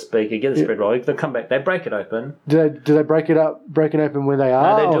up on the speaker, get this bread roll. They come back, they break it open. Do they break it open where they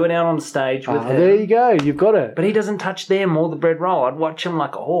are? No, they do it out on stage with him. There you go. You've got it. But he doesn't touch them or the bread roll. I'd watch him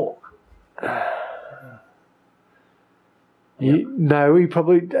like a hawk. No, he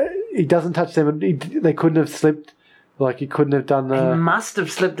doesn't touch them. They couldn't have slipped. Like he couldn't have done He the. must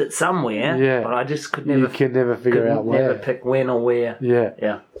have slipped it somewhere. Yeah. But I just could never. You can never figure out where. Never pick when or where. Yeah.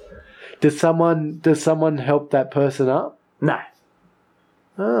 Yeah. Does someone help that person up? No.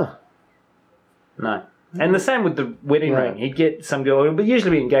 Oh. No. And the same with the wedding Right. ring. He'd get some girl, it would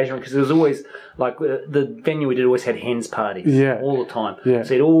usually be engagement because there was always, like, the venue we did always had hens parties all the time. Yeah.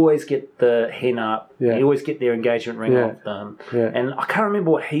 So he'd always get the hen up. Yeah. He'd always get their engagement ring Yeah. off them. Yeah. And I can't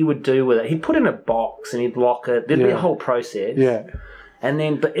remember what he would do with it. He'd put it in a box and he'd lock it. There'd be Yeah. a whole process. Yeah. And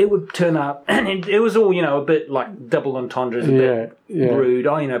then, but it would turn up, and it was all, a bit like double entendres, a bit rude.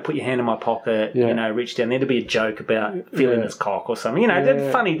 Oh, put your hand in my pocket, reach down. There'd be a joke about feeling his cock or something.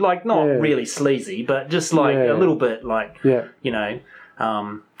 They're funny, like not really sleazy, but just like a little bit like, a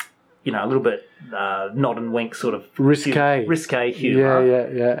little bit nod and wink sort of risque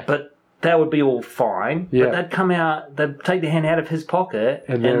humour. Yeah. But that would be all fine. Yeah. But they'd come out, they'd take the hand out of his pocket,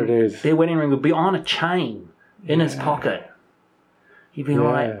 And there it is. Their wedding ring would be on a chain in his pocket. You'd be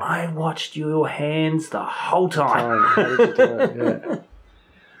like, I watched your hands the whole time. How did you do it? Yeah.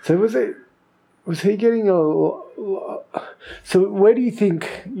 So was he getting so where do you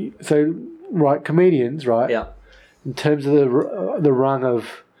think, right, comedians, right? Yeah. In terms of the rung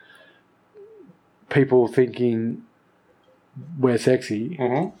of people thinking we're sexy,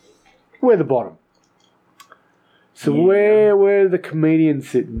 we're the bottom. So where are the comedians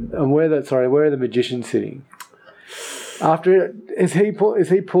sitting, and where are the magicians sitting? After is he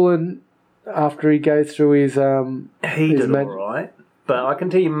pulling after he goes through his He did all right, but I can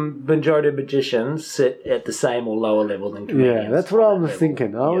tell you, majority of magicians sit at the same or lower level than comedians. Yeah, that's what I was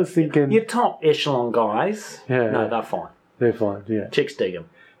thinking. I was thinking your top echelon guys. No, they're fine. They're fine. Yeah, chicks dig them.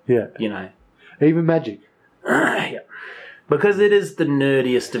 Yeah, Even magic. Yeah. Because it is the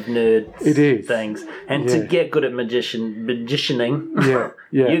nerdiest of nerds. It is. Things. And to get good at magicianing,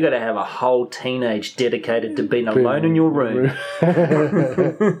 you got to have a whole teenage dedicated to being alone in your room.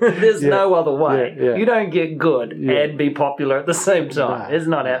 There's no other way. Yeah. You don't get good and be popular at the same time. It's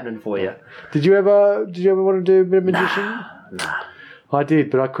not happening for you. Did you ever want to do a bit of magician? Nah. I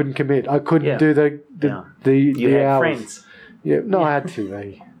did, but I couldn't commit. I couldn't do the You had hours. friends. Yeah, no, I had to.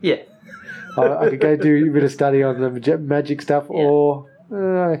 Eh? Yeah. I could go do a bit of study on the magic stuff, or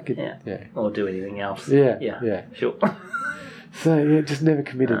I could, or do anything else. Yeah. Sure. So just never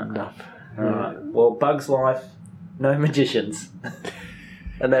committed enough. All right. Well, Bug's Life, no magicians,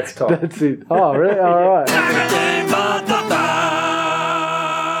 and that's top. That's it. Oh, really? All right.